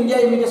ইণ্ডাষ্ট্ৰিটো India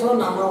ইমিটেশ্যনৰ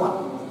number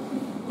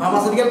 1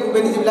 pharmaceutical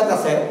company যিবিলাক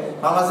আছে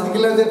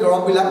ফাৰ্মাচিউটিকেলৰ যে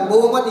দৰৱবিলাক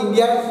বহু সময়ত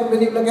ইণ্ডিয়াৰ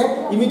কোম্পানীবিলাকে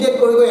ইমিটেট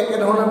কৰি একে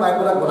ধৰণৰ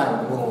পাইপবিলাক বনায়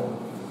বহু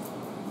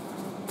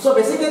চ'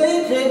 বেচিকেলি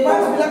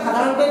ট্ৰেডমাৰ্কবিলাক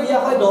সাধাৰণতে দিয়া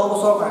হয় 10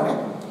 বছৰৰ কাৰণে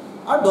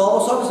আৰু 10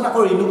 বছৰৰ পিছত আকৌ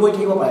ৰিনিউ কৰি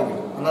থাকিব পাৰে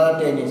কিন্তু another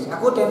 10 years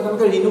আকৌ 10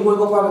 টাইমকৈ ৰিনিউ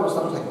কৰিব পৰা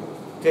ব্যৱস্থাটো থাকে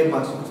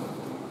ট্ৰেডমাৰ্কছ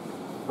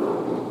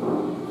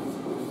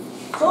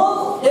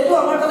চ' এইটো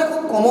আমাৰ কাৰণে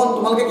খুব কমন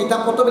তোমালোকে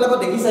কিতাপ পত্ৰবিলাকত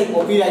দেখিছাই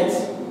কপিৰাইটছ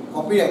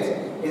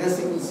এই যে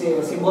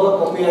চিম্বল অফ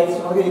কপিৰাইটছ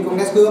তোমালোকে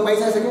ৰিকগনাইজ কৰিব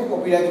পাৰিছা চাগে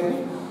কপিৰাইট বুলি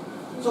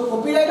চ'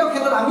 কপিৰাইটৰ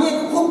ক্ষেত্ৰত আমি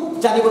এইটো খুব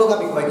জানিব লগা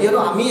বিষয় যিহেতু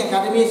আমি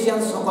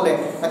একাডেমিচিয়ানসকলে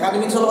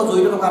একাডেমিক্সৰ লগত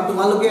জড়িত থকা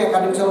তোমালোকে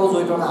একাডেমিক্সৰ লগত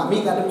জড়িত থকা আমি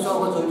একাডেমিক্সৰ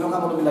লগত জড়িত থকা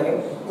মানুহবিলাকে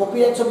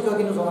কপিৰাইটছৰ বিষয়ে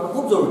কিন্তু জনাটো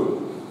খুব জৰুৰী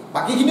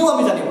বাকীখিনিও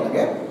আমি জানিব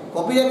লাগে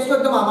কপিৰাইটছটো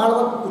একদম আমাৰ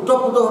লগত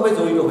ওতঃপ্ৰোতভাৱে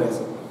জড়িত হৈ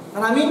আছে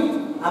কাৰণ আমি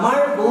আমাৰ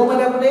বহু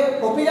মানে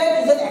copyright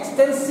is an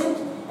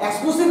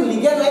exclusive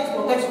legal rights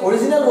প্ৰটেক্টছ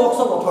original works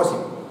of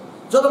অথৰশ্বিপ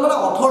য'ত মানে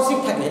অথৰশ্বিপ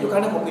থাকে সেইটো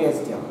কাৰণে কপিৰাইটছ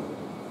দিয়া হয়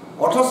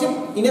অথৰশ্বিপ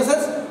ইন এ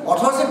চেন্স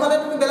অথৰশ্বিপ মানে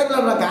তুমি বেলেগ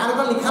নহয় গান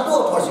এটা লিখাটো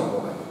অথৰশ্বিপ হ'ব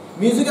পাৰে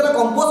মিউজিক এটা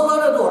কম্প'জ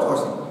কৰাটো এইটো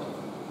অথৰশ্বিপ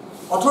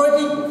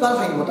অথৰিটি কিমান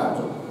থাকিব তাৰ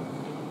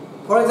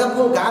ফৰ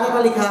এক্সাম্পল গান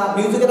এটা লিখা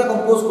মিউজিক এটা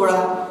কম্প'জ কৰা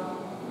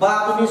বা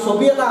তুমি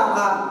ছবি এটা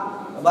আঁকা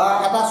বা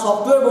এটা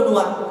ছফ্টৱেৰ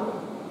বনোৱা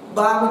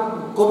বা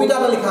কবিতা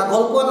এটা লিখা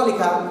গল্প এটা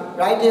লিখা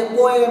right a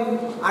poem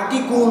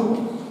article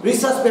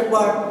research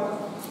paper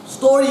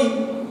story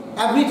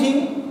everything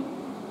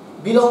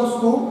belongs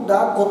to the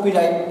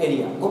copyright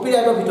area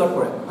copyrightor ভিতৰত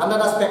পৰে under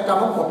the spectrum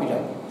of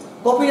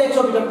copyrights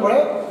ভিতৰত পৰে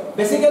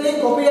basically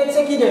copyrights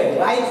কি দিয়ে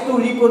right to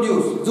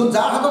reproduce যোন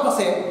যাৰ হাতত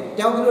আছে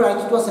তেওঁ কিন্তু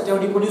ৰাইটছ টো আছে তেওঁ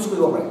ৰিপ্ৰডিউস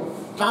কৰিব পাৰে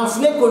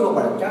ট্ৰান্সলেট কৰিব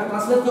পাৰে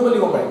ট্ৰান্সলেট কৰিব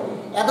লিব পাৰে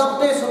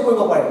এডাপ্টেশন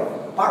কৰিব পাৰে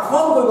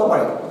পাৰফৰ্ম কৰিব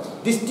পাৰে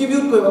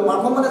ডিস্ট্ৰিবিউট কৰিব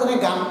পাৰফৰ্ম মানে যেনে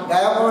গান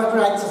গায়কৰ এটা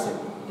ৰাইটছ আছে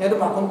তেওঁ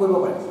পাৰফৰ্ম কৰিব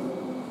পাৰে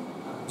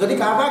যদি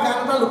কাৰোবাৰ গান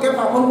এটা লোকে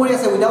পাৰফৰ্ম কৰি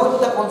আছে without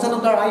the consent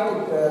of the right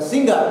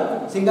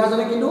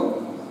সিঙ্গাৰজনে কিন্তু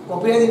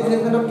কপিৰাইট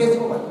ইনফ্ৰিঞ্জমেণ্টৰ কেছ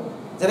দিব পাৰে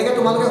যেনেকৈ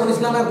তোমালোকে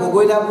শুনিছিলা না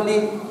গগৈদা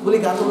বুলি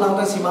গানটো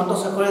ওলাওঁতে সীমান্ত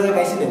শেখৰে যে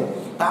গাইছিলে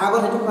তাৰ আগত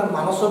সেইটো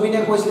মানস ৰবিনে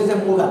কৈছিলে যে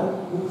মোৰ গান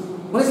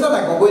শুনিছিলা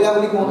নাই গগৈদা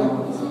বুলি কওঁতে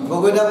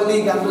গগৈদা বুলি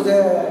গানটো যে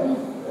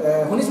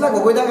শুনিছিলা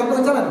গগৈদা গানটো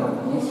শুনিছা নাই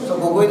চ'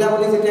 গগৈদা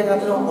বুলি যেতিয়া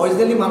গানটো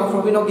অৰিজিনেলি মানস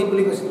ৰবিনৰ গীত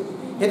বুলি কৈছিল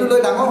সেইটো লৈ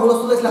ডাঙৰ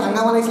হুলস্থুল হৈছিলে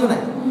হাংগামা লাগিছিলে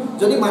নাই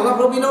যদি মানস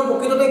ৰবিনৰ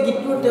প্ৰকৃততে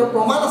গীতটোৰ তেওঁ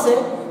প্ৰমাণ আছে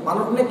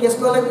মানুহখিনিয়ে কেছ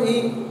কৰালে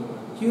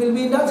he will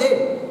be in the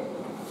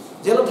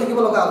জেলত থাকিব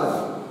লগা হ'লে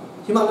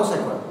সীমান্ত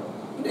শেখৰ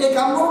কিন্তু এই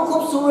কামবোৰ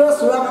খুব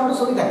চোৰা কামটো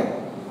চলি থাকে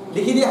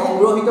লিখি দিয়ে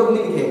সংগ্ৰহিত বুলি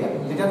লিখে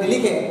যেতিয়া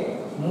নিলিখে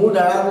মোৰ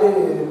দ্বাৰা বুলি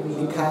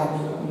লিখা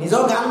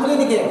নিজৰ গান বুলি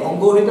লিখে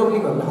সংগ্ৰহিত বুলি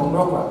কয়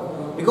সংগ্ৰহ কৰা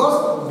because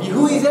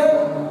Bihu is a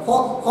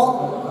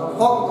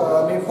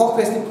folk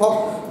festival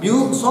Bihu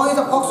চং ইজ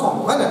এ ফক চং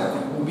হয় না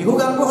বিহু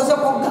গানবোৰ হৈছে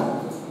ফক গান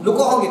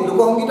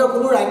লোকসংগীতৰ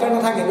কোনো ৰাইটাৰ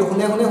নাথাকে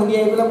শুনি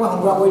আহি পেলাই মই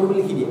সংগ্ৰহ কৰি বুলি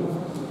লিখি দিয়ে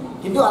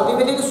কিন্তু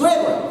আল্টিমেটলি এইটো চুৰে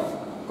কৰে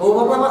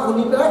ক'ৰবাৰ পৰা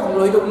শুনি পেলাই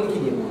সংগ্ৰহিত বুলি লিখি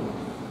দিয়ে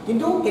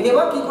কিন্তু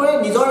কেতিয়াবা কি কৰে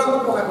নিজৰ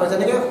নামত প্ৰকাশ কৰে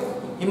যেনেকৈ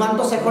সীমান্ত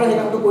শেখৰে সেই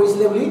কামটো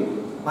কৰিছিলে বুলি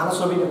মানস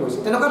ৰবিনে কৰিছে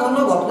তেনেকুৱা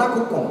ধৰণৰ ঘটনা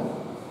খুব কম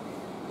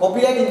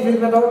কপিৰাইট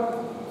ইনফ্ৰিঞ্জমেণ্টৰ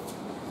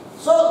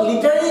চ'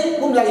 লিটাৰী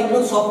কোনবিলাক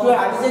ইনক্লুড ছফ্টৱেৰ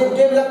আৰ্টিষ্ট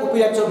গোটেইবিলাক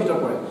কপিৰাইটছৰ ভিতৰত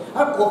পৰে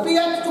আৰু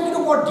কপিৰাইটটো কিন্তু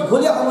বৰ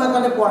দীঘলীয়া সময়ৰ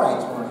কাৰণে পোৱা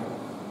ৰাইটছ পৰে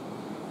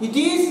it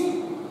is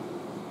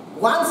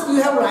once you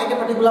have write a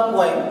particular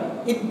poem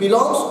it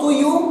belongs to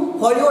you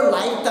for your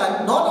lifetime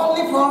not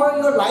only for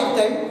your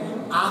lifetime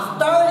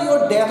after your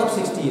death of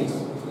 60 years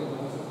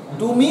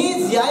তুমি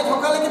জীয়াই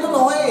থকালৈকে তো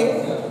নহয়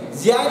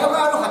জীয়াই থকা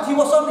আৰু 60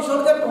 বছৰ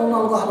পিছলৈকে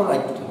তোমালোকৰ হাতত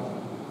ৰাইট থাকে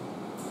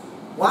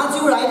once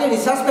you write a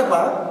research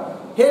paper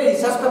সেই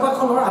ৰিসাৰ্চ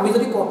পেপাৰখনৰ আমি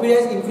যদি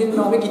কপিৰাইট ইনফ্ৰিঞ্জ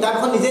আমি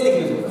কিতাপখন নিজে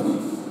লিখিলো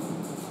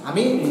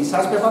আমি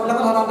ৰিসাৰ্চ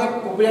পেপাৰবিলাকত সাধাৰণতে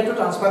কপিৰাইটটো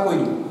ট্ৰান্সফাৰ কৰি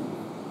দিওঁ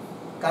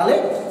কালে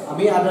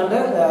আমি সাধাৰণতে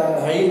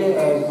হেৰি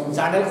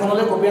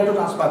জাৰ্নেলখনলৈ কপিৰাইটটো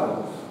ট্ৰান্সফাৰ কৰোঁ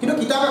কিন্তু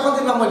কিতাপ এখন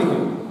যেতিয়া মই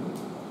লিখিলোঁ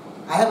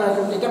আহে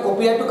এতিয়া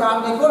কপিৰাইটটো কাৰণ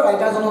থাকিব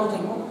ৰাইটাৰজনৰ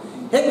থাকিব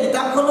সেই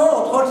কিতাপখনৰ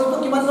অথৰিটিটো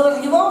কিমান দিনলৈ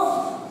থাকিব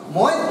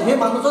মই সেই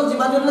মানুহজন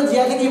যিমান দিনলৈ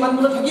জীয়াই থাকি ইমান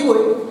দিনলৈ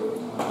থাকিবই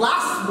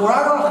প্লাছ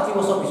মৰাৰ 60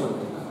 বছৰ পিছত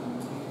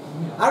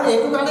আৰু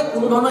এইটো কাৰণে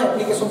কোনো ধৰণৰ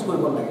এপ্লিকেশ্যনছ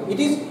কৰিব নালাগে it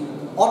is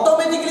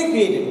automatically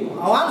created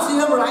once you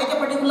have write a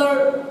particular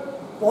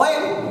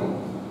poem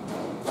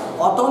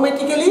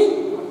automatically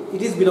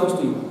it is belongs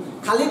to you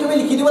খালি তুমি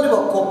লিখি দিব লাগিব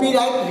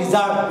কপিৰাইট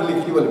ৰিজাৰ্ভ বুলি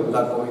লিখি দিব লাগিব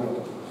তাৰ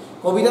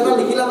কবিতাটা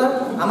লিখিলা না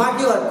আমাৰ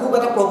কি হয় খুব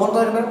এটা প্ৰবন্ধ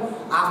থাকে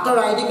after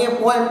writing a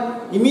poem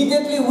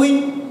immediately we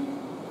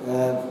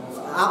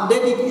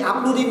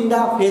upload in the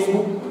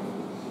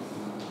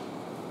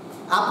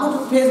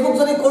Facebook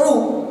যদি কৰোঁ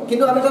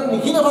কিন্তু আমি তাত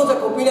লিখি নথওঁ যে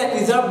কপিৰাইট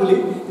ৰিজাৰ্ভ বুলি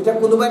তেতিয়া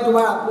কোনোবাই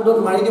তোমাৰ আপলোডত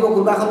মাৰি দিব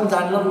কোনোবা এখন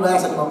জাৰ্নেলত ওলাই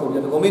আছে তোমাৰ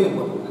কবিতাটো গমেই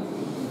নোপোৱা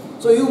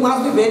চ' ইউ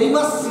মাষ্ট বি ভেৰি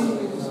মাছ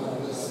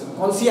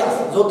কনচিয়াছ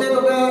য'তে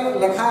ত'তে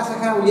লেখা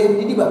চেখা উলিয়াই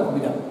নিদিবা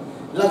কবিতা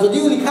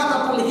যদিও লিখা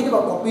তাত লিখি দিবা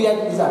কপিৰাইট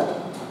ৰিজাৰ্ভ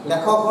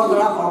লেখকৰ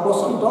দ্বাৰা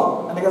সৰ্বস্বত্ব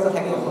এনেকৈ যে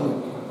থাকে এখন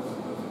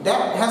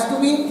date has to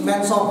B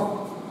mention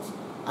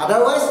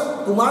otherwise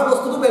তোমাৰ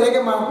বস্তুটো বেলেগে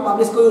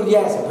পাব্লিছ কৰি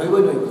উলিয়াই আছে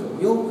ধৰিবই নোৱাৰিব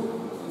ইউ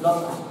নট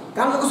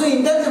কাৰণ কৈছো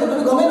ইন্টেলিজেন্ট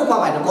তুমি গমেই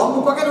নোপাবা এটা গম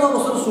নোপোৱাকৈ তোমাৰ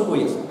বস্তুটো চুৰ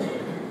কৰি আছে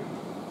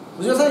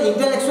বুজি পাইছা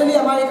ইন্টেলেকচুৱেলি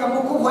আমাৰ এই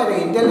কামবোৰ খুব হয়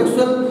থাকে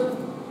ইন্টেলেকচুৱেল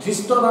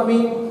ধৃষ্টত আমি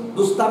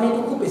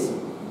দুষ্টামিটো খুব বেছি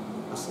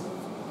আছে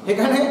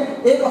সেইকাৰণে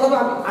এই কথাটো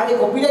আৰু এই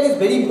copyright is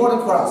very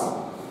important for আছ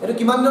এইটো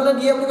কিমান দিনলৈ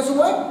দিয়ে বুলি কৈছোঁ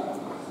মই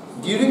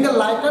during the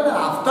life time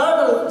after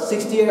the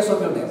 60 years of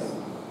your death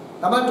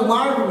তাৰমানে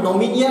তোমাৰ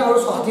নমিনীয়ে আৰু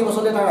 60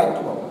 বছৰলৈ তাৰ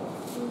ৰাইটটো পাব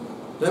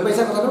ধৰি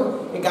পাইছা কথাটো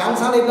এই গান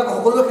চান এইবিলাক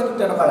সকলো ক্ষেত্ৰত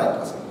তেনেকুৱা ৰাইট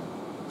আছে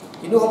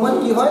কিন্তু সময়ত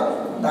কি হয়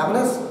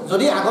তাৰমানে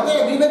যদি আগতে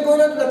এগ্ৰিমেণ্ট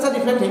কৰিলে দ্যাটছ আ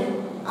ডিফাৰেণ্ট থিং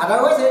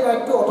আদাৰৱাইজ এই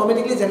ৰাইটটো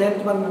অট'মেটিকলি জেনেৰেট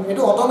কিমান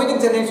এইটো অট'মেটিক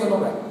জেনেৰেশ্যনৰ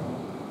ৰাইট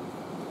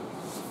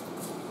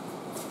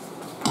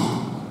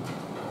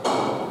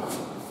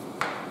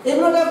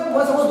এইবিলাকে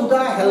মই চাব দুটা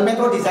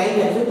হেলমেটৰ ডিজাইন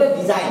এইটো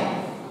design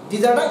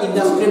these are the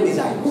industrial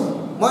design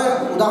মই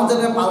উদাহৰণ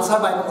যেনে পালচাৰ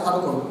বাইকৰ কথাটো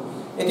কৰোঁ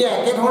এতিয়া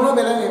একে ধৰণৰ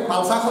বেলেগ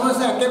পালচাৰখন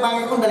হৈছে একে বাইক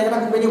এখন বেলেগ এটা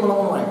কোম্পানী বনাব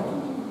নোৱাৰে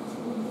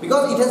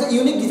because it has a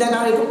unique design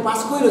আৰু এইটো পাছ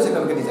কৰি লৈছে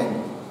তেওঁলোকে ডিজাইন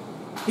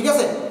ঠিক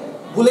আছে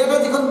বুলেটৰ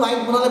যিখন বাইক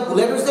বনালে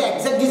বুলেট হৈছে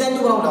একজেক্ট ডিজাইনটো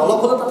বনাব নাই অলপ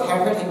হ'লেও তাত হেৰ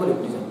ফেৰ থাকিব লাগিব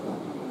ডিজাইন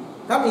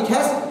কাৰণ it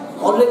has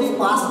already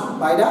pass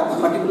by the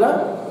particular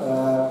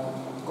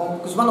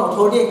কিছুমান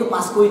অথৰিটিয়ে এইটো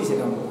পাছ কৰি দিছে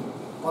তেওঁলোকে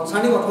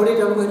কনচাৰ্নিং অথৰিটিয়ে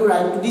তেওঁলোকে সেইটো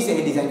ৰাইটটো দিছে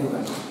সেই ডিজাইনটোৰ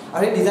কাৰণে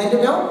আৰু সেই ডিজাইনটো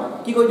তেওঁ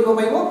কি কৰি দিব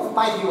পাৰিব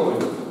পাই দিব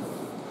পাৰিব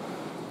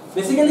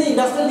বেচিকেলি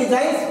ইণ্ডাষ্ট্ৰিয়েল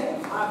ডিজাইন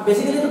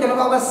বেচিকেলি এইটো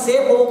কেনেকুৱা হ'ব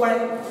শ্বেপ হ'ব পাৰে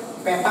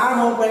পেটাৰ্ণ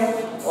হ'ব পাৰে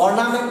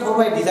অৰ্নামেণ্ট হ'ব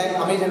পাৰে ডিজাইন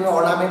আমি যেনেকৈ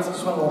অৰ্নামেণ্টছ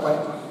কিছুমান হ'ব পাৰে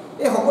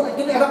এই সকলো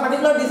কিন্তু এটা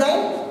পাৰ্টিকুলাৰ ডিজাইন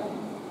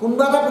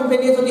কোনোবা এটা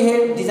কোম্পানীয়ে যদি সেই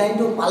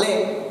ডিজাইনটো পালে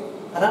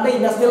সাধাৰণতে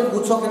ইণ্ডাষ্ট্ৰিয়েল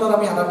গুডছৰ ক্ষেত্ৰত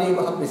আমি সাধাৰণতে এই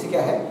কথাত বেছিকৈ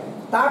আহে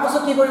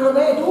তাৰপাছত কি কৰিব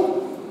যে এইটো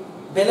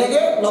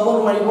বেলেগে ল'ব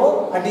নোৱাৰিব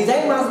আৰু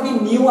ডিজাইন মাষ্ট বি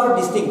নিউ আৰু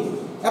ডিষ্টিংক্ট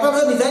এটা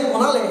যে ডিজাইন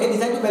বনালে সেই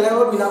ডিজাইনটো বেলেগৰ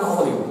লগত মিলা নহ'ব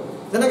লাগিব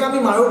যেনেকৈ আমি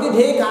মাৰুতি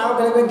ঢেৰ কাৰ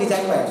বেলেগ বেলেগ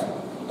ডিজাইন পাই আছোঁ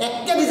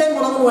একে ডিজাইন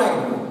বনাব নোৱাৰে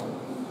কিন্তু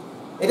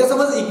এতিয়া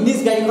চাপ'জ ইগনিছ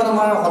গাড়ীখন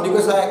আমাৰ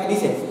সন্দিকৈ চাই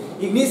কিনিছে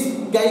ইগনিছ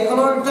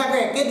গাড়ীখনৰ আকৌ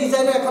একে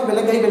ডিজাইনৰ এখন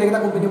বেলেগ গাড়ী বেলেগ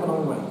এটা কোম্পানী বনাব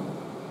নোৱাৰে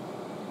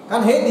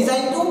কাৰণ সেই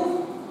ডিজাইনটো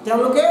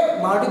তেওঁলোকে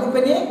মাৰুতি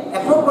কোম্পানীয়ে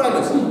এপ্ৰুভ কৰাই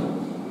লৈছে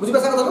বুজি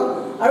পাইছা কথাটো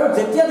আৰু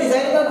যেতিয়া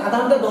ডিজাইন এটা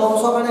সাধাৰণতে 10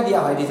 বছৰৰ কাৰণে দিয়া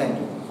হয়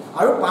ডিজাইনটো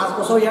আৰু 5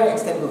 বছৰ ইয়াৰ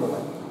এক্সটেণ্ড কৰিব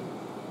পাৰে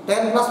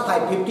 10 +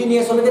 5 15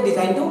 yearsলৈকে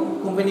ডিজাইনটো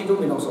কোম্পানীটো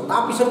বিলংছ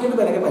তাৰপিছত কিন্তু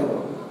বেলেগে পাৰিব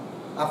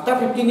after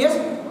 15 years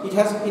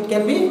it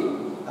can be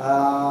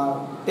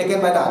taken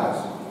by the others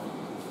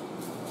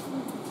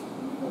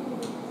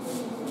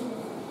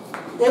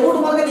এইবোৰ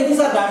তোমালোকে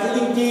দেখিছা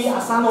দাৰ্জিলিং টি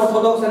আসাম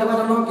অৰ্থডক্স এনেকুৱা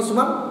ধৰণৰ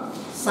কিছুমান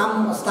সাম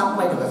ষ্টাফ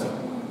পাই থকা আছে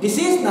this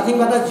is nothing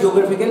but the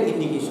geographical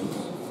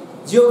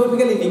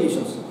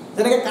ইণ্ডিকেশ্যনছ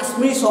যেনেকৈ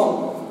কাশ্মীৰী চল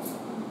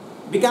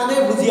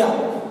বিকানেৰ ভুজিয়া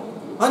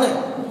হয় নাই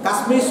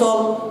কাশ্মীৰী চল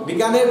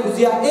বিকানেৰ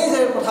ভুজিয়া এই যে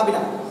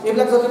কথাবিলাক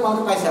এইবিলাক যদি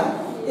তোমালোকে পাইছা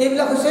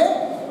এইবিলাক হৈছে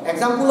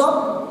example of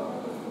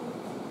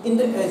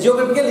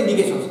geographical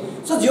ইণ্ডিকেশ্যনছ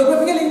so'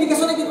 geographical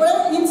ইণ্ডিকেশ্যনে কি কৰে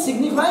ইট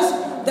ছিগনিফাইজ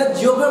দ্য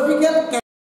জিঅ'গ্ৰাফিকেল